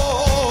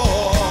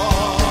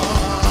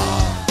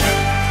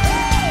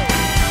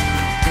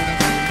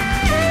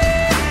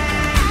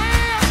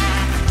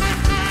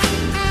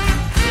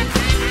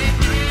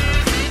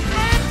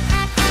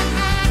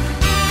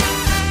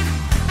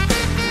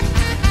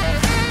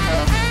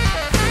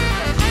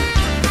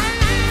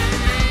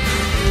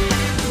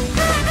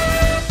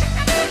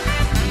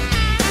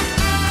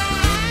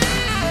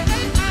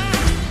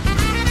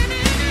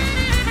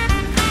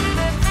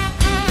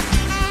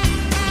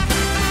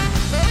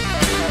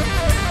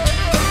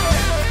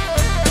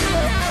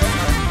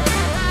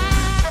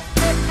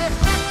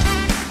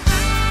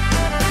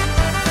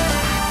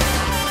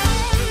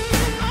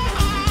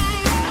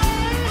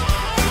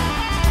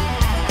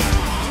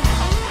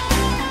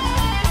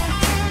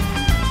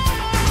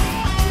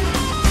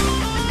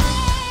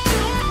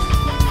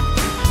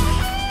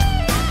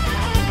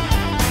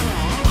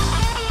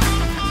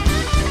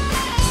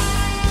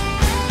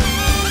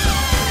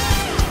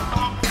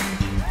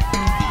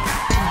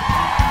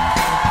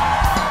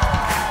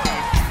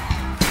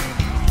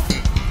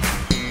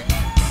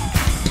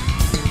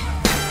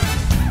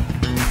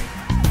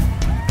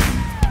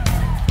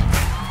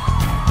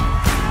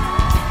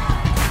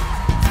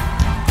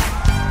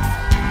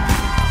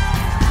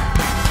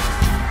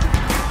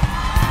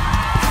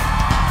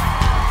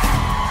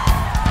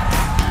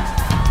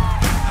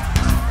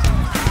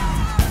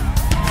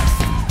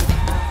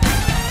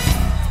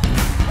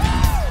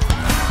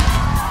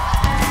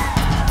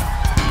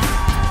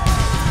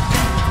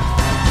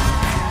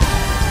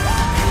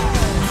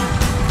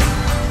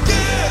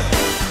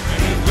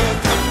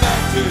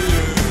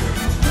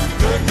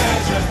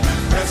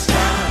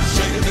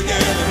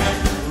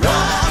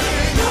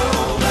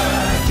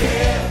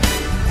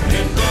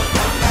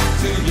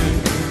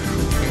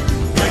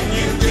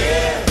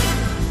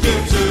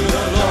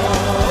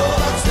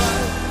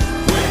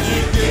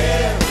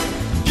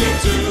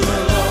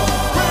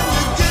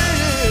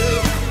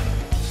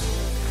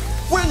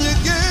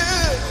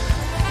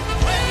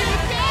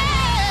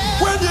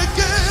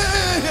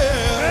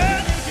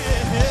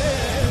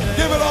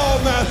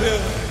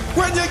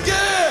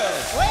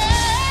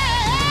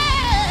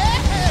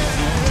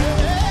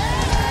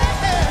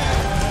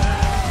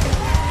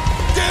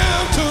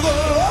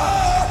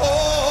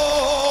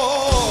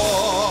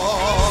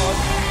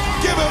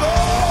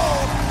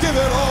 Give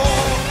it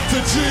all to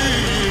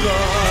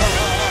Jesus.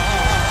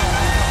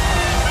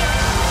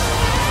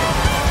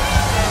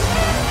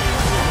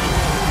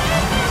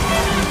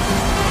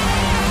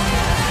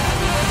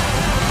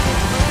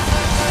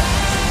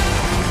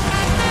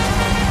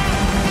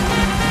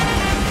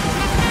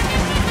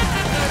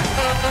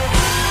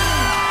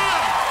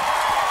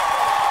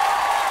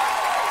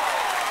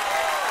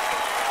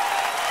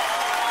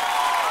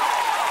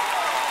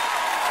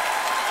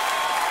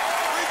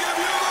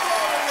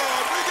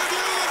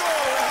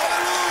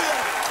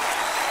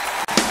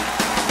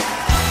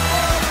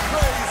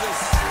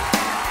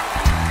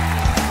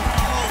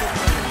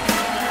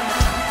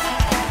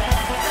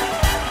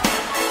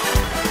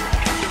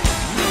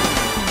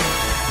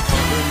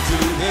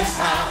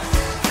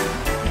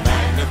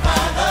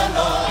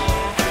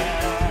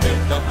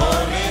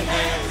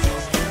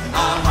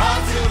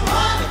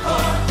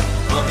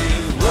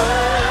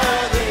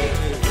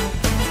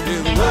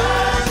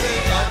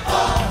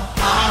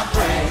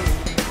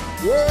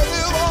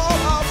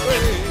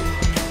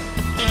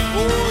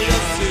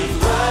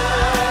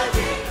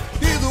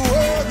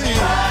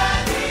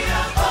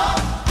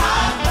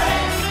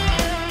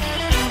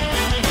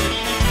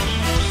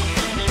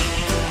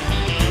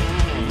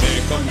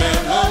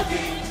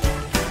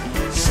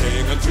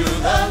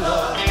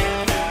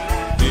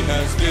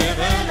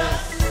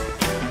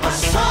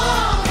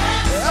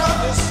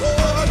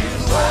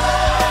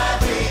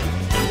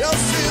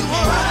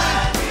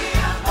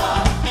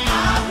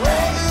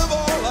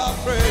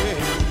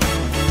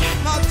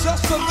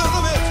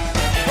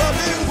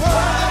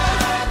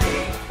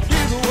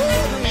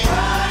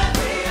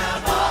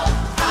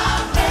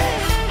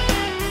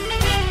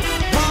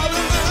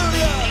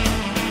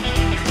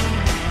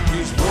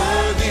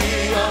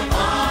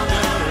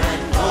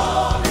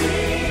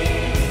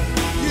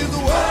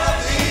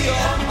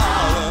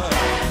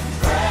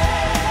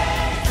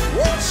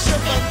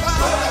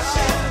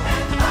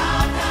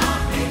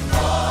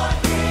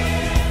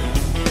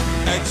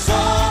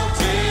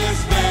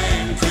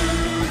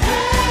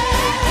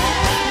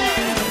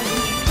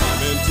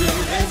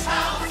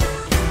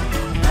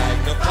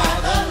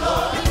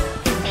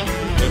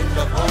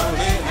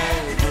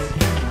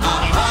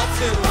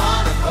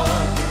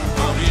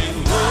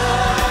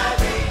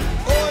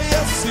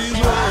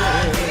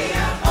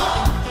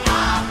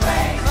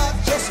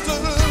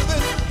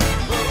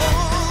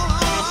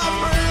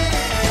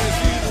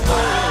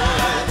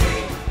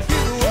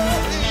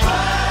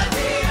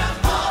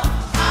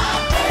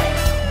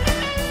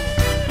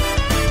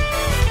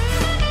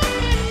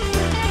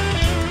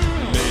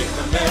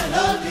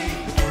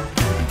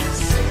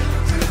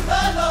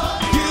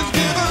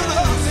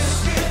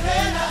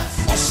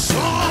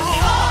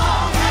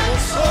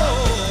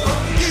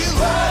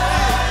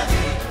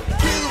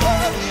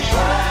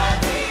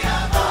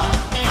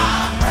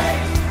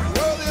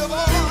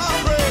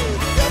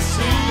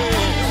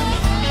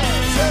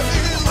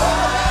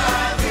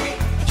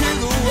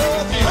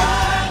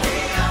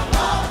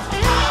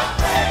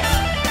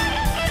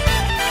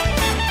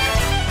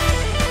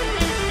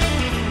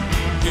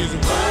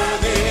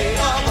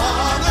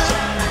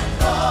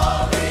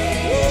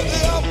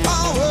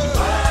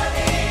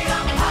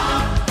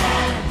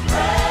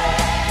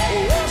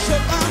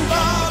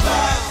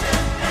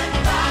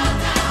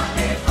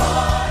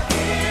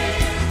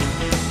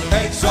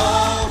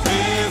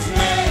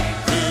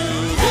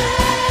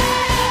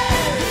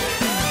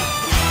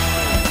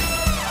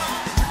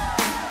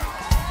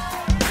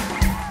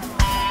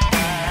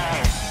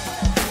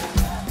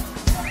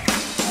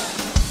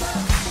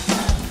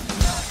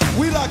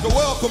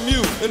 welcome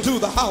you into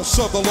the house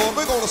of the Lord.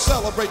 We're going to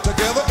celebrate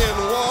together in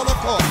one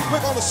accord.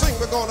 We're going to sing,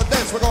 we're going to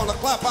dance, we're going to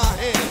clap our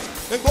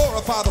hands and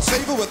glorify the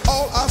Savior with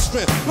all our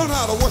strength. Learn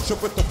how to worship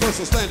with the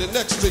person standing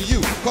next to you,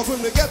 because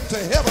when we get to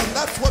heaven,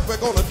 that's what we're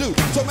going to do.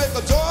 So make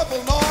a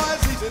joyful noise,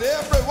 each and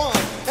every one,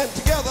 and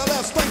together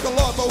let's thank the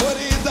Lord for what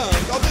he's done.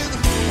 Because he's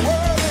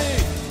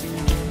worthy.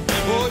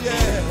 Oh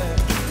yeah.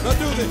 Now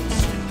do this.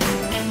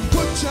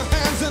 Put your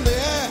hands in the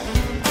air.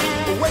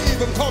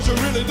 Wave them because you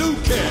really do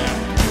care.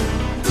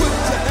 Put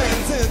your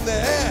hands in the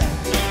air.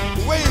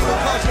 Wave them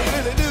because you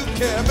really do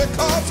care.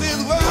 Because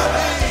he's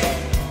worthy.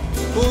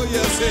 Oh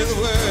yes, he's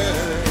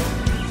worthy.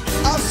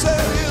 I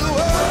said he's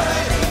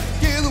worthy.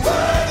 He's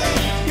worthy.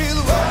 He's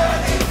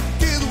worthy.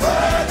 He's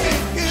worthy.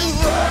 He's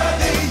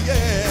worthy.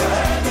 Yeah.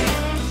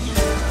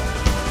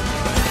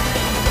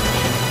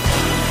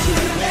 To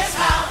this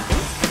house.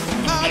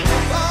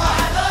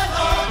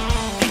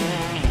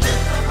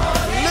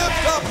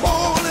 Lift up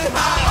holy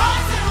high.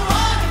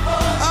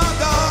 Our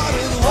God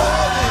is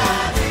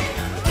worthy.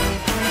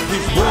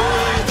 He's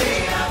worthy.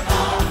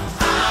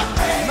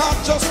 Not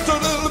just a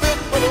little bit,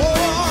 but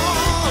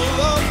all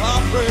of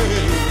our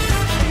praise.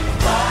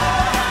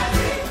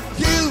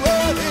 He's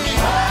worthy.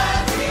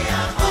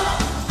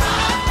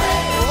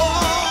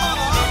 All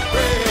our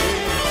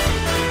praise.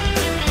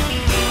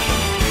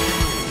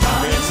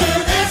 Come into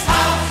this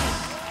house.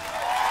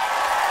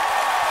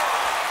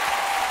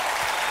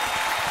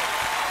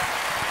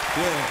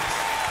 Yes.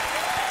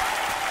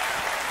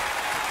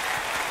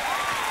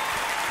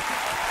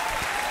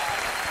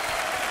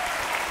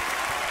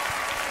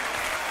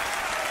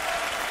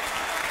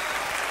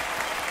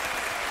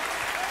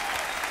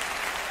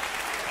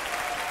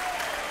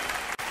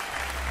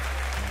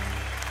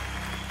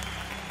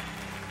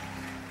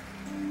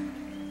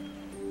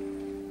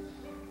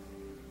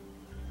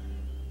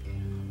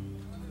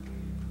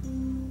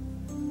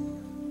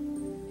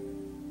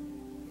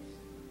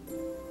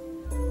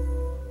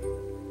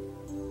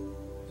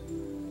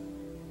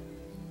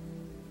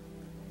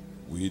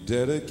 We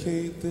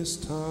dedicate this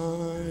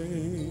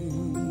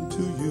time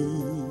to you.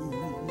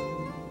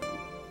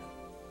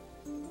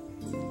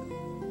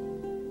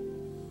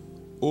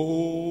 Oh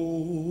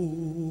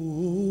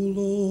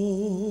Lord,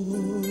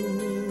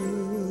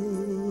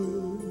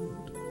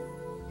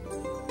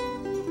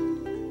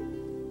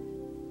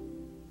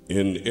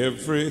 in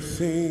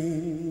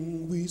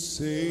everything we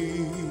say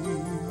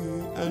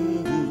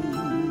and do,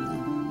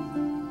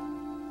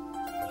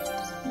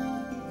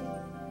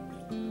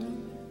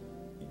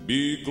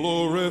 be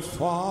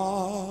glorified.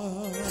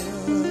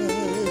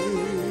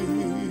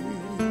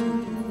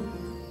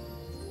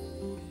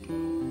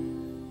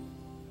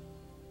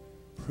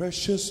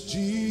 Precious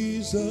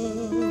Jesus,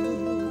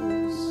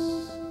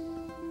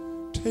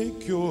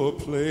 take your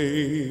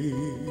place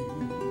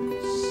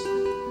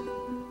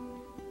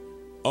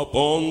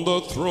upon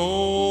the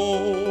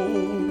throne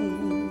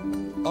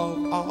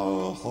of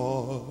our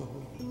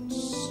hearts.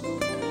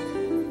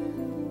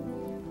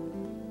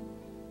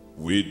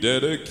 We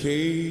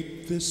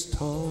dedicate this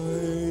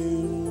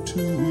time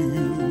to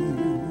you,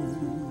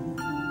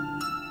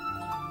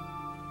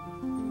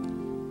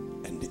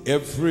 and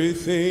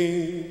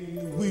everything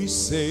we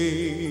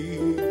say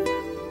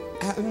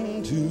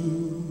and do,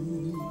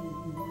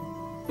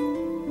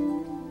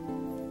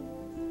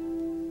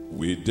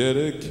 we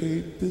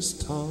dedicate this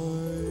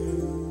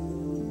time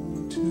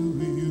to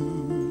you.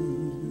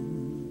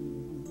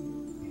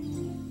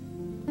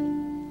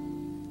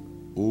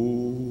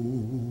 Oh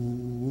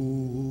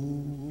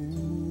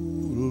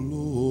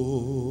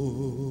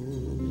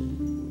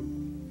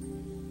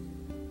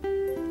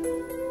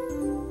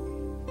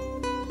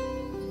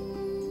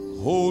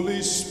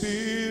Holy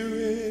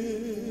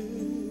Spirit,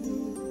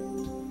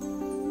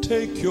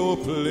 take your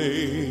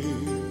place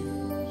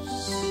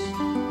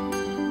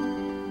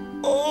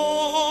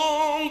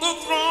on the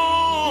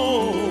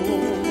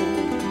throne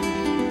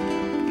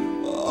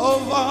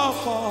of our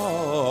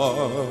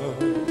hearts.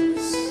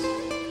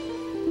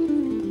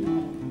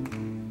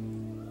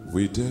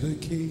 We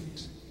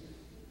dedicate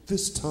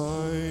this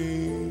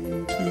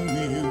time to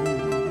you,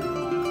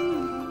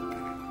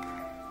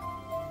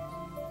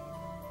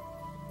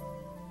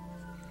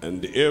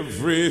 and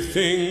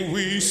everything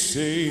we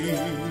say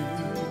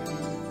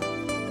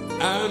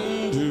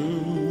and do,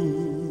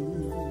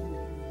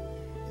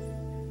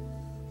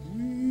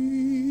 we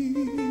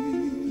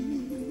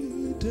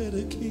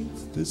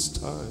dedicate this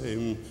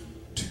time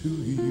to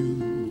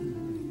you.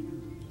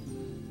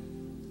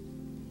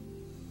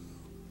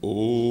 Oh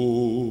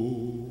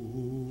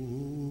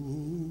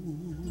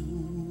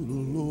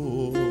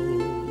Lord,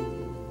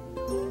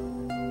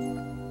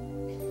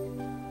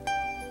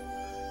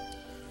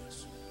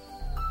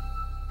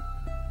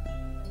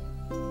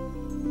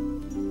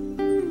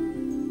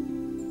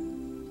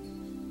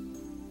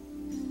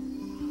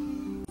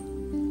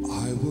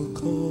 I will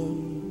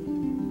come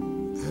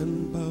and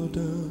bow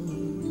down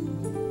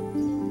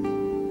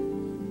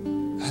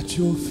at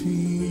your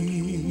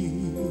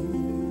feet,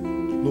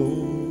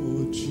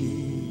 Lord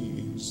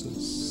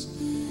Jesus.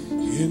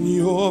 In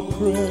your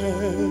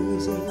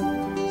presence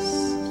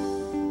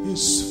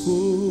is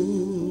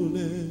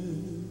fullness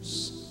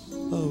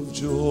of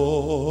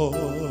joy.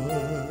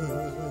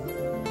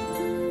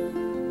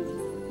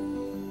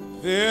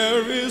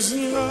 There is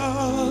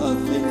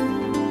nothing,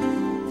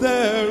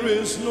 there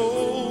is no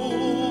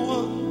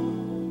one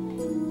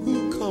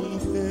who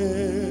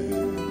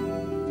compares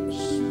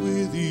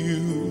with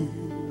you.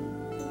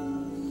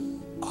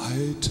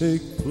 I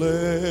take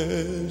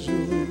pleasure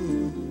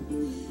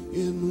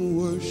in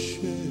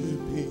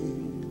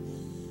worshiping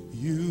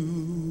you,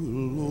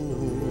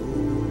 Lord.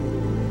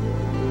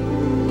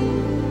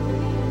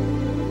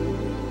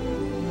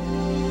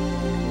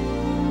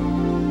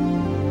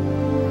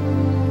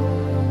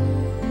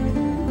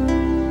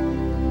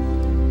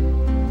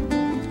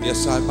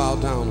 Yes, I bow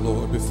down,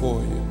 Lord,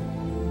 before you.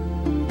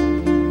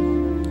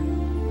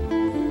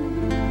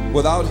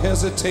 Without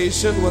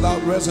hesitation,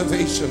 without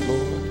reservation,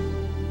 Lord.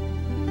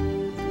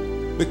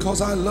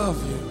 Because I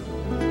love you.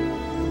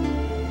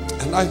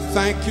 And I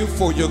thank you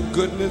for your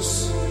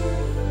goodness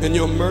and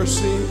your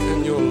mercy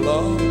and your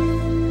love.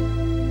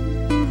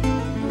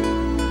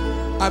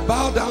 I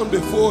bow down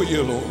before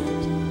you,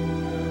 Lord.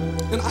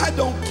 And I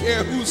don't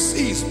care who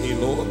sees me,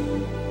 Lord.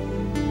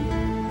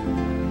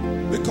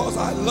 Because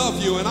I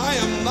love you and I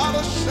am not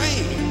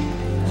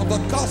ashamed of the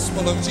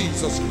gospel of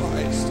Jesus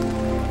Christ.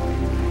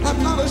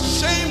 I'm not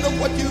ashamed of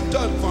what you've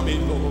done for me,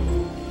 Lord.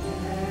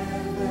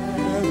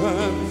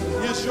 Heaven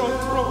is your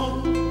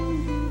throne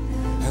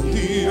and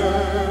the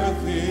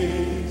earth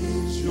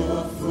is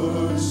your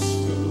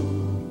footstool.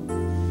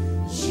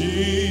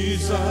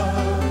 Jesus,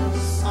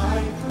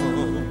 I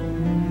come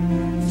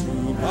to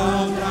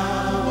bow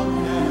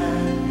down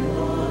at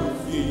your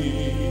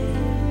feet.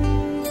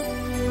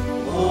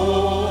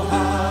 Oh,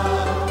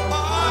 how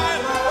I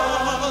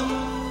love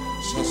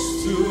just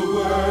to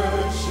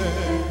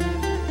worship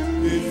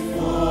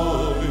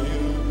before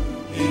you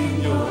in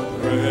your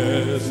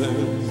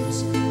presence.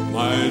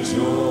 My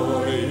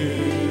joy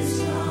is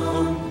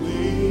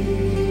complete.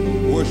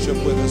 Worship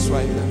with us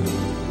right now.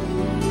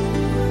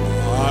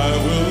 I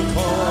will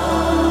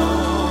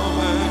come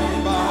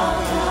and bow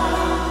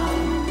down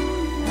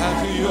at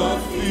your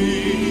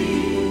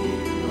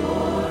feet,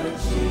 Lord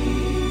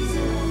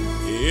Jesus.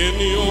 In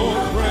your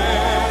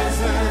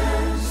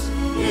presence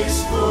is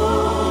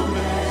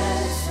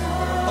fullness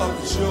of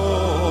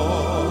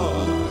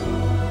joy.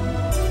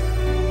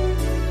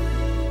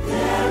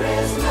 There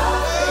is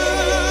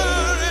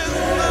nothing,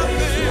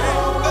 there's no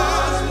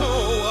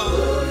one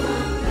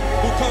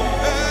who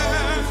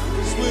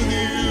compares with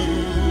you.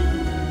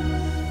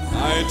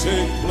 I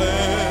take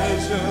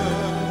pleasure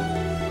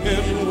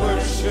in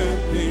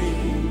worshiping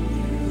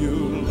you,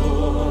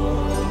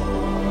 Lord.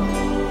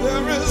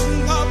 There is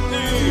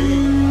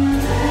nothing,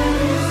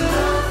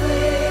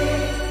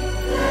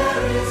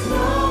 there is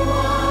no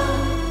one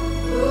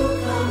who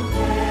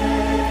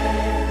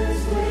compares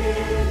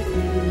with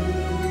you.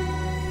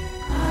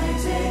 I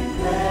take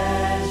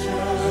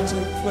pleasure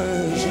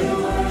in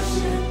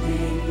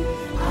worshiping.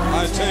 I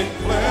take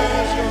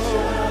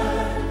pleasure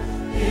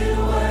in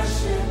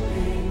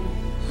worshiping.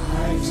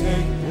 I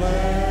take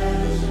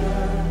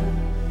pleasure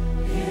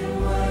in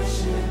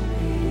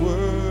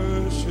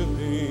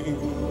worshiping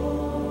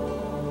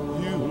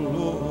you,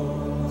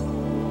 Lord.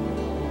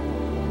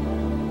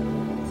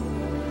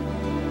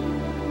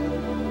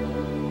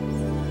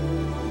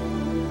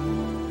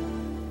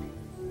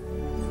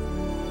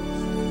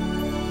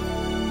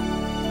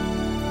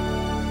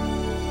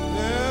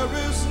 There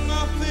is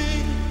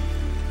nothing,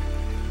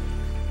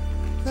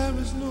 there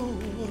is no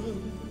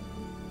one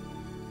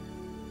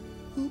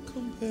who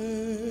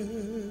compares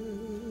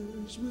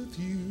with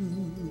you.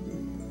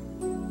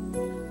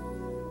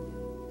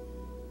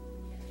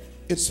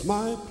 It's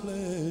my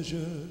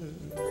pleasure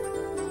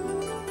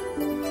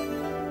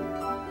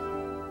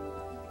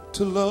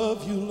to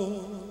love you,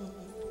 Lord.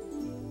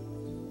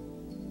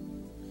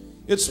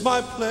 It's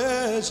my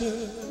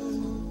pleasure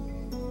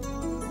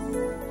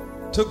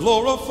to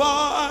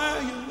glorify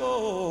you,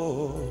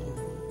 Lord.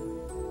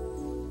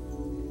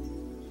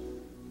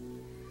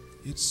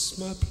 It's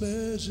my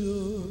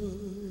pleasure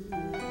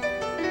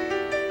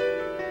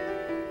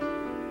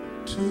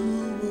to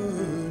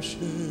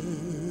worship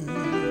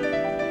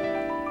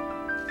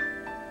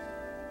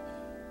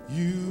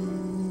you,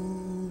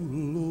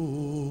 Lord.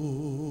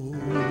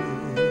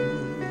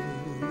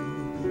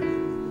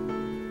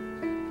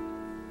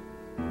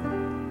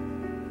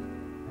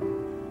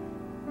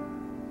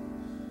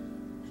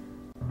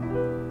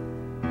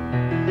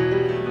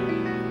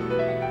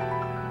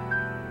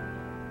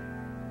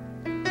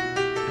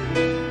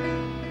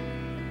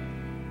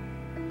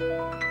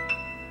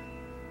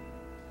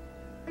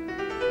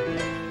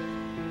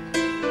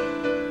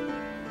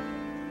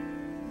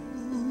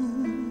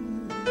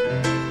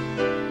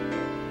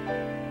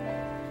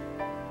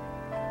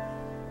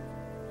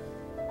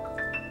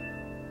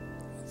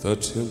 The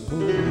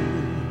temple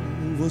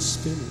was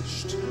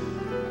finished.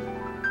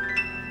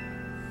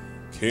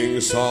 King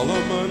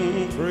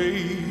Solomon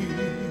prayed.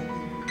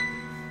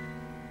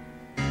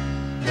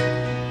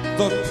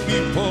 The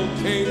people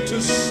came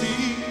to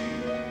see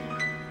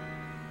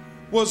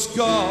Was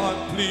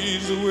God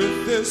pleased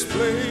with this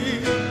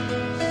place?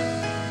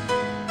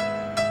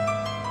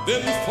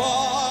 Then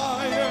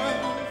fire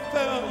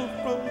fell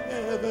from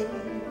heaven.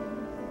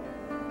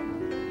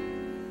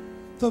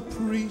 The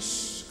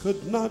priests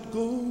could not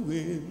go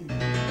in.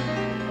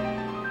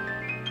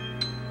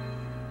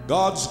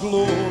 God's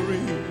glory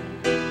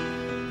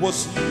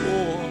was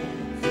more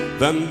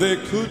than they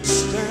could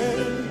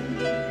stand.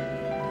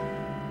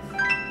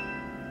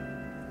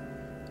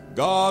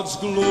 God's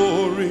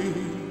glory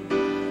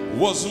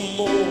was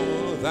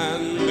more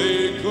than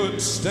they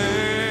could stand.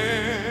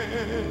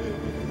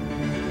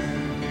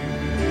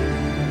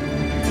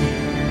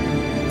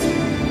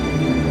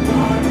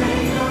 God,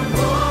 may your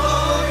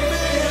glory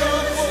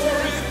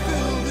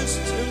fill this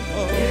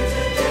temple. in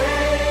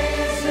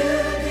today's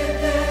you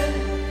did.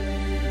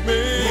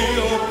 May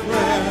your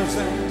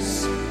presence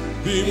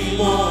be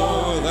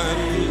more than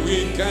we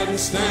can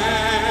stand.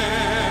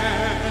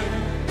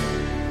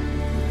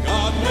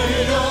 God, may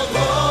your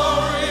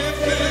glory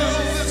fill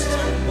this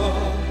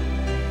temple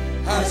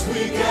as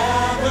we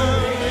gather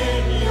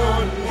in your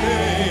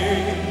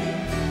name.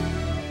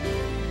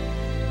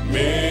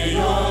 May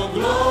your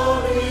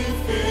glory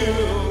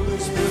fill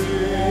this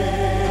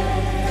place.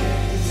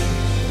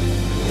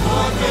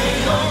 God, may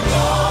your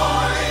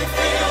glory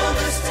fill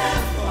this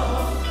temple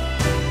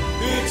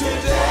in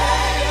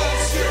today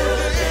as you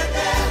did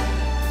then.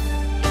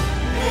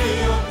 May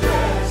your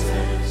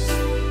presence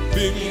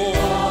be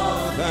more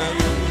than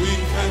we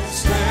can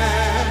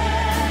stand.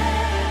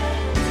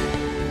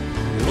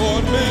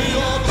 Lord, may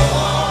your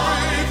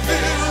glory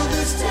fill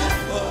this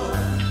temple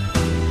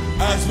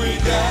as we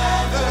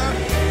gather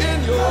in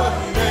your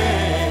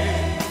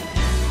name.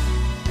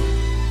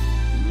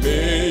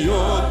 May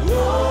your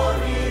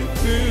glory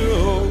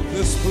fill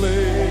this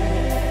place.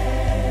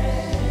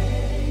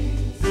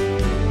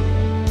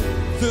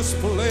 This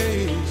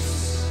place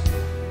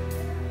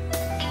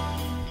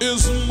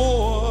is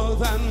more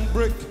than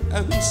brick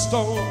and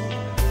stone.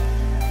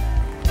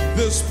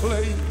 This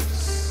place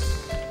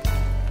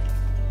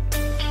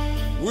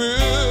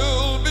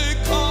will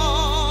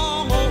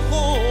become a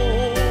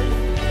home.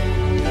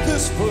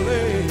 This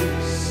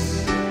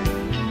place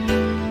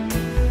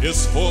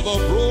is for the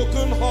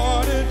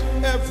brokenhearted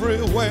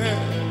everywhere.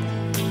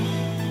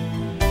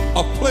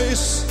 A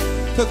place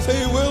that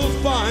they will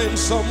find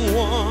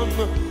someone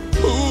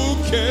who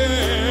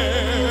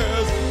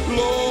cares.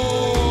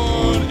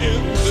 Lord,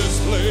 in this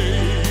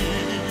place,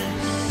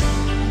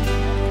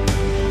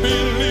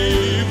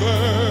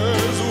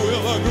 believers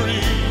will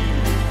agree.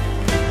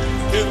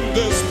 In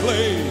this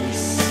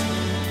place,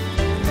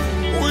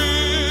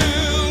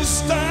 we'll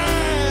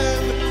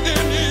stand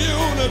in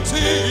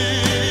unity.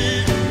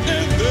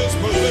 In this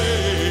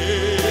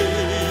place,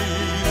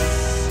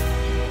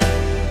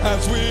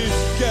 as we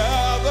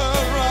gather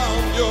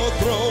round your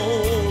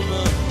throne,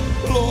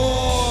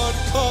 Lord,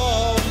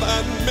 come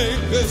and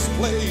make this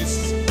place,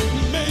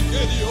 make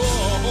it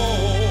your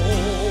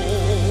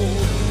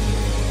home.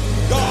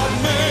 God,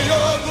 may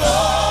your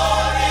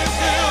glory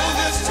fill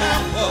this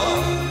temple.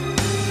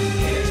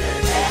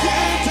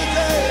 Here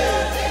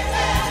today,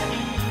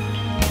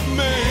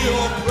 may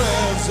your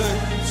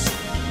presence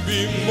be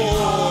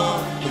more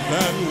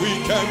than we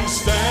can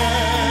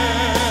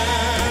stand.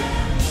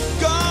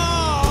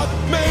 God,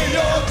 may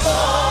your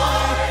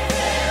glory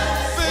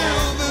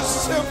fill this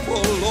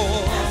temple,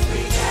 Lord,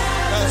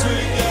 as we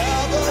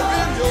gather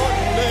in your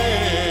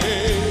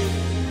name.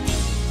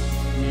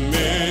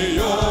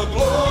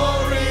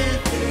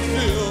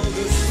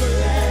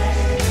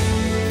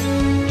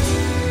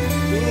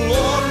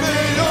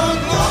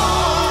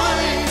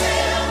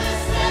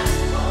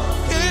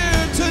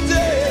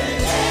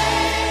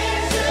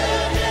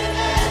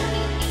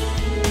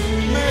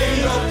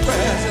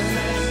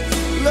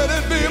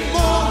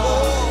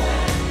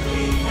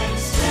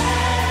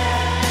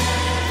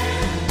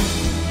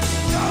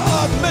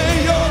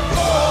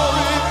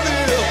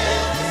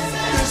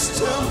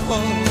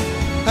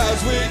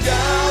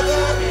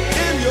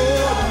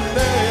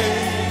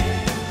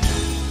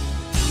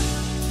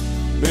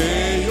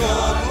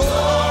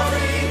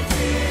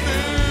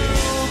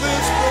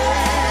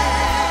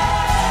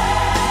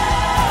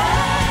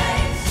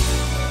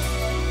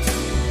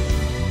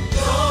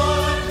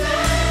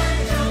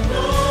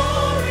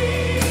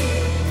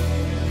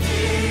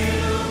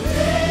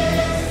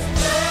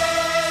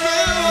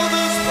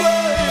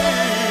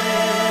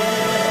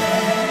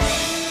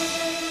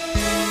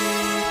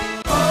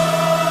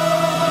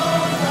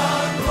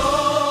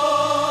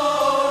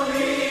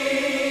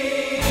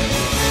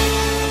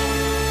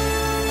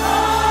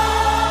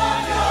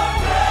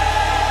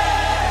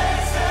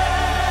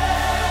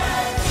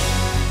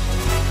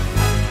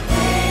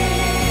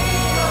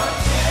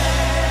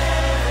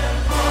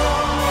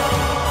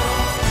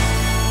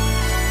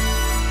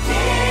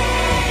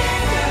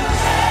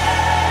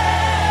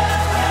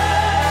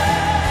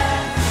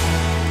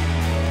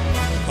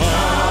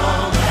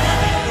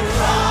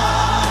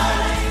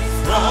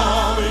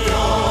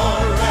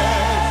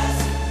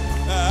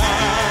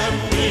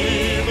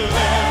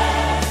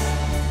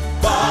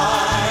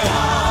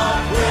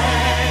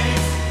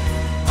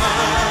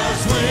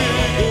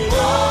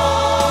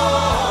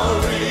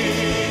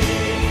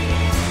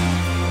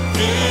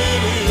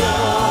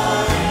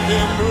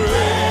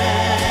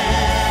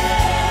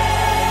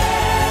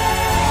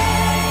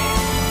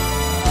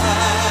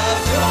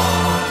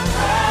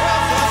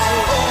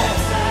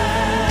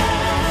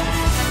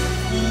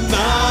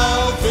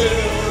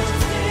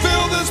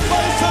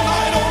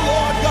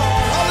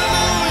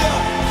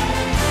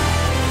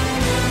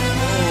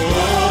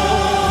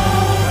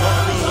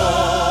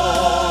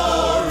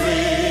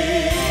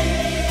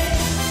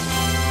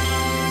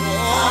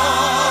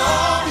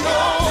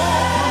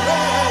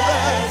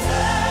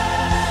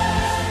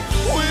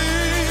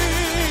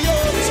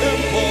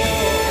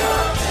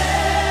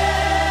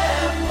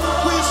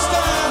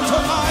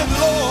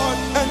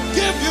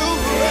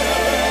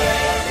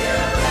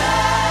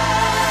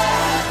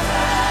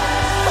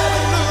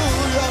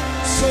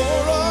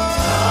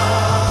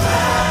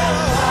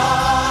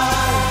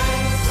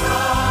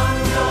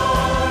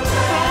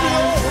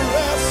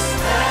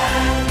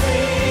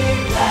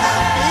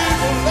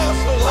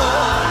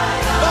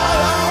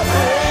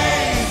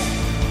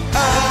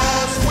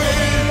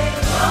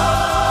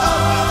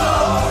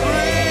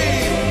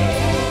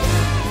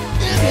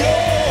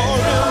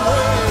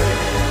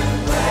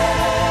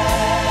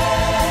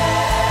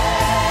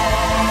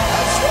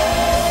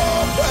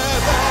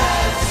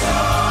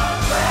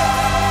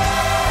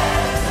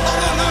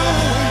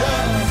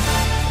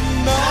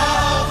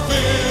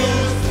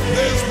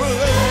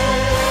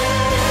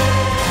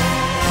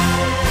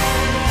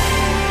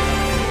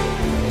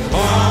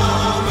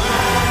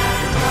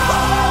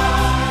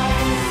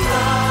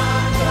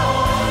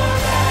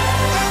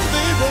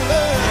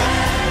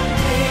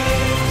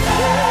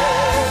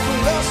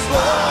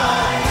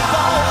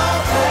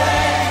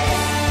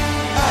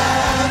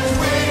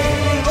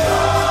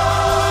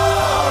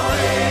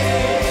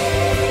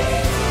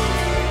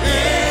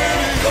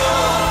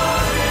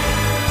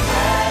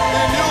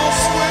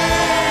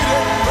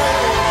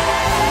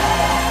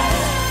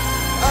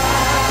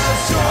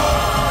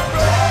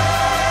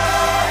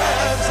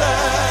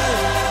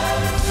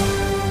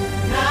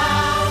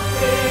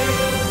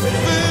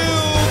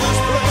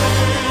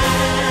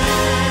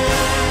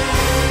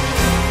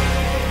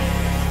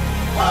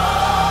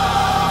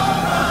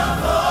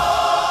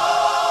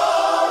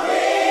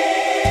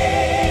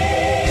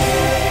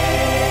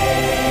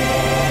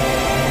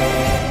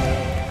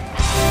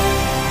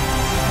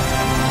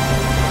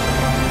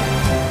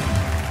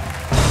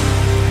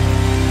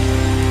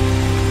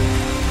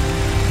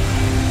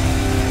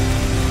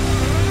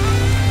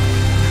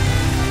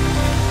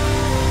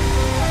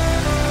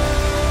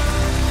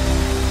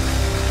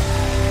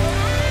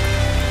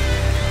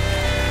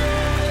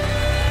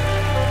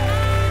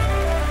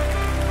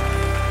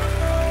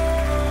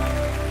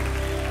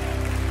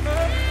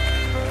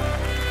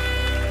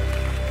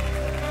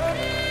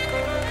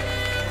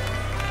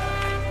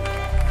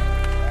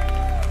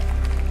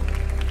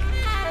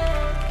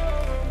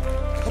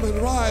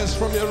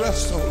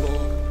 blessed, oh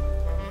Lord.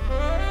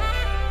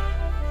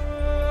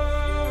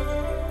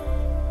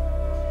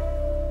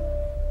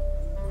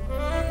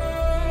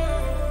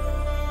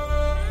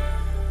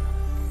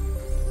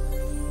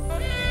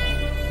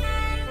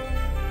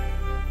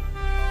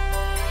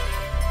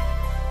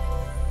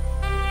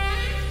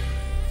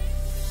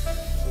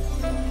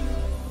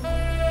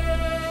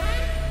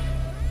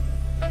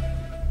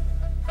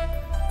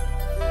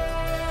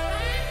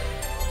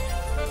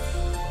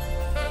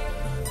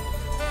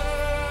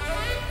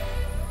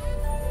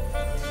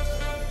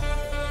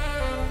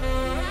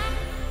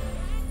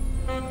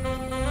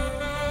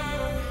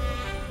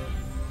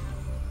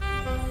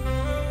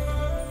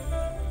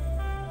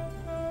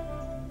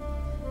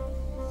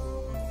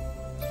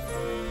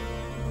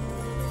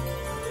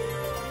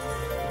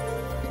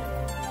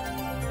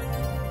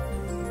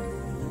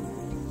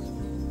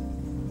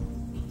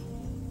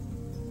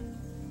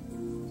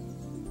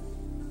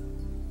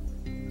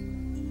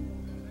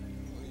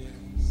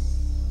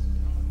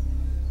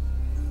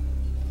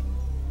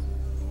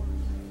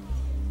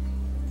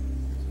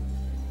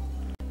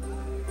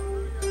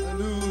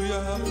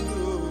 Hallelujah,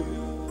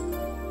 hallelujah.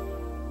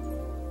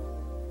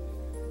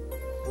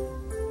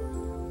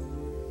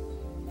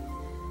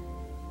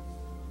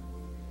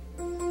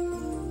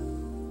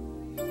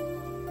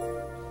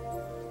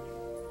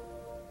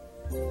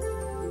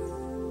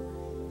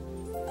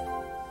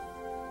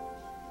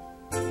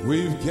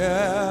 We've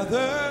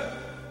gathered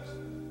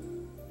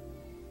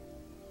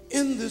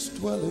in this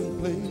dwelling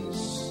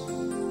place,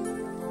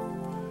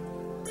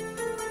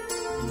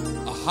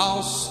 a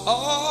house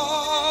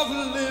of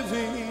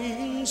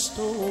living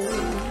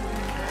stones.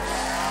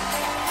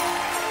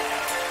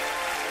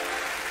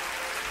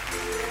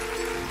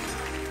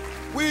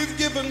 We've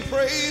given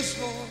praise,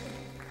 Lord,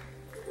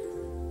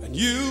 and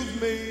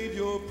you've made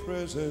your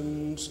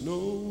presence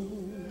known.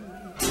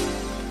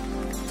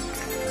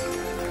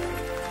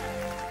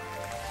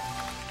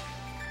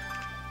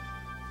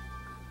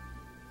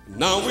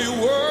 Now we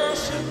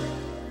worship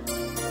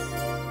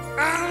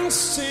and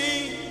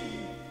sing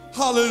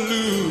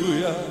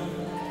hallelujah.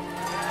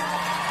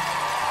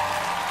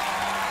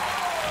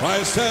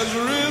 Christ has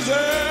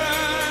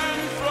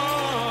risen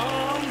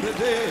from the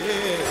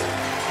dead.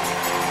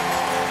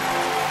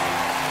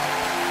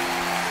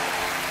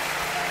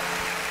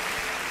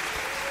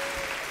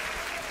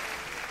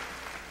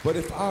 But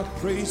if our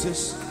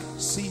praises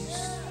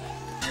cease,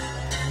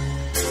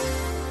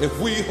 if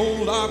we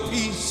hold our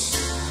peace,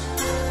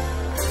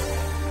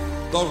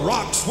 the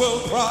rocks will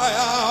cry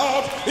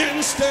out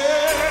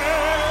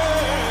instead.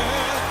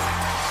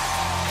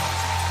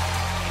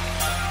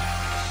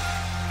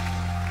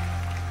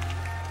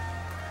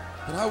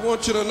 But I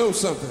want you to know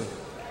something.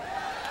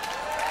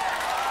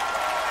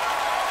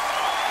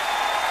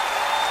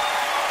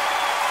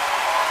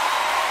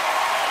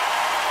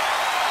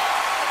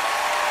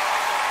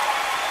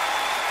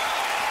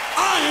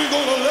 I ain't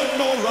gonna let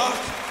no rock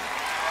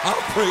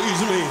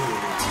outpraise me.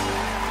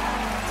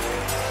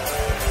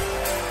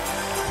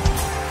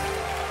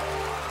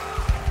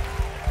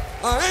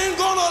 I ain't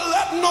gonna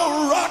let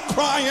no rock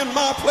cry in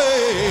my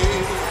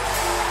place.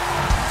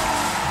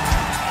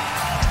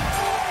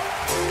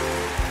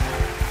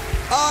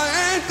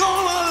 I ain't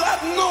gonna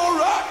let no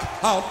rock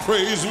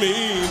outpraise me,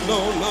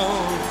 no, no.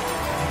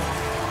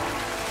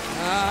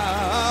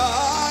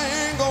 I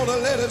ain't gonna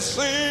let it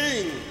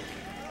sing.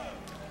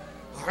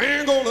 I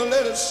ain't gonna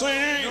let it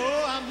sing.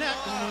 No, I'm not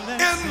gonna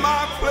let it in sing.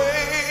 my place.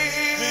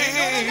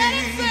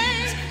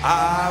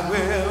 I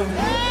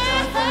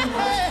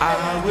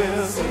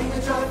will Sing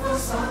a joyful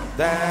song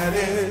that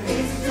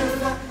is to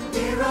the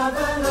ear of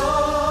the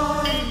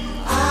Lord.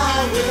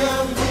 I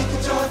will make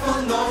a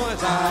joyful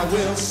noise. I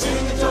will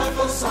Sing a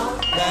joyful song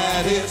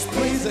that is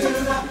pleasing to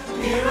the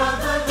ear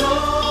of the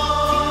Lord.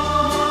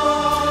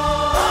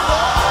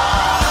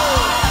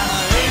 I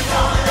ain't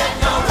gonna let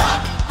no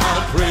rock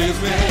outpraise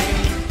me.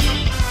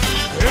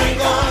 Ain't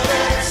gonna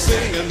let it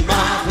sing in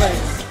my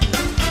place.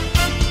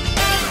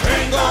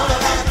 Ain't gonna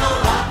let no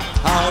rock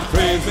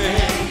outpraise me.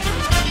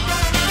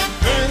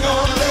 Ain't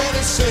gonna let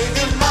it sing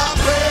in my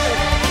place.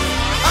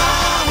 I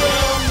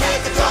will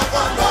make a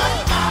joyful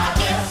noise. I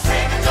will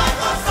sing a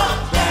joyful song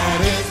That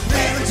is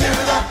pleasing to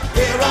the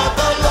ear of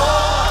the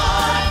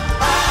Lord.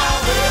 I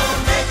will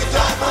make a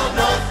joyful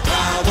noise. I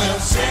will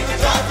sing a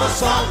joyful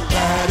song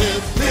that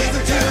is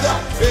pleasing to the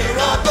ear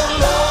of the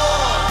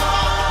Lord.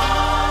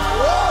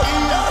 Oh,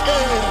 yeah,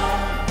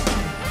 yeah.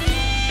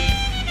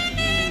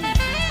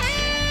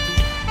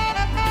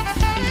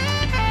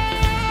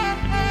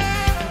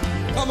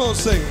 Come on,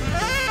 sing.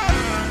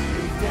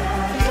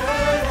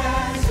 gathered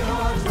as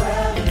your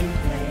dwelling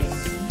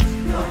place,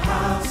 your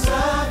house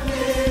of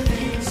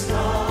living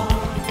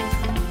stone.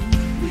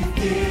 We've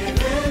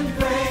given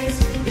praise,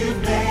 you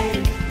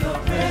made your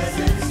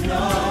presence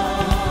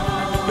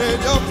known.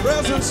 Made your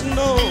presence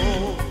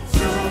known.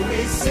 So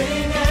we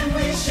sing and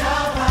we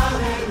shout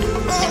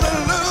hallelujah.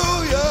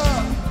 Hallelujah.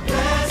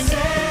 Blessed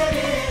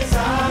is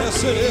our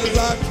Yes, it is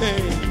our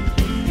King.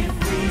 if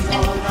we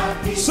hold our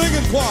peace. Sing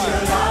it choir.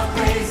 Our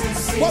praises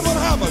cease. What will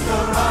happen?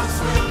 The rocks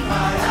will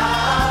cry out.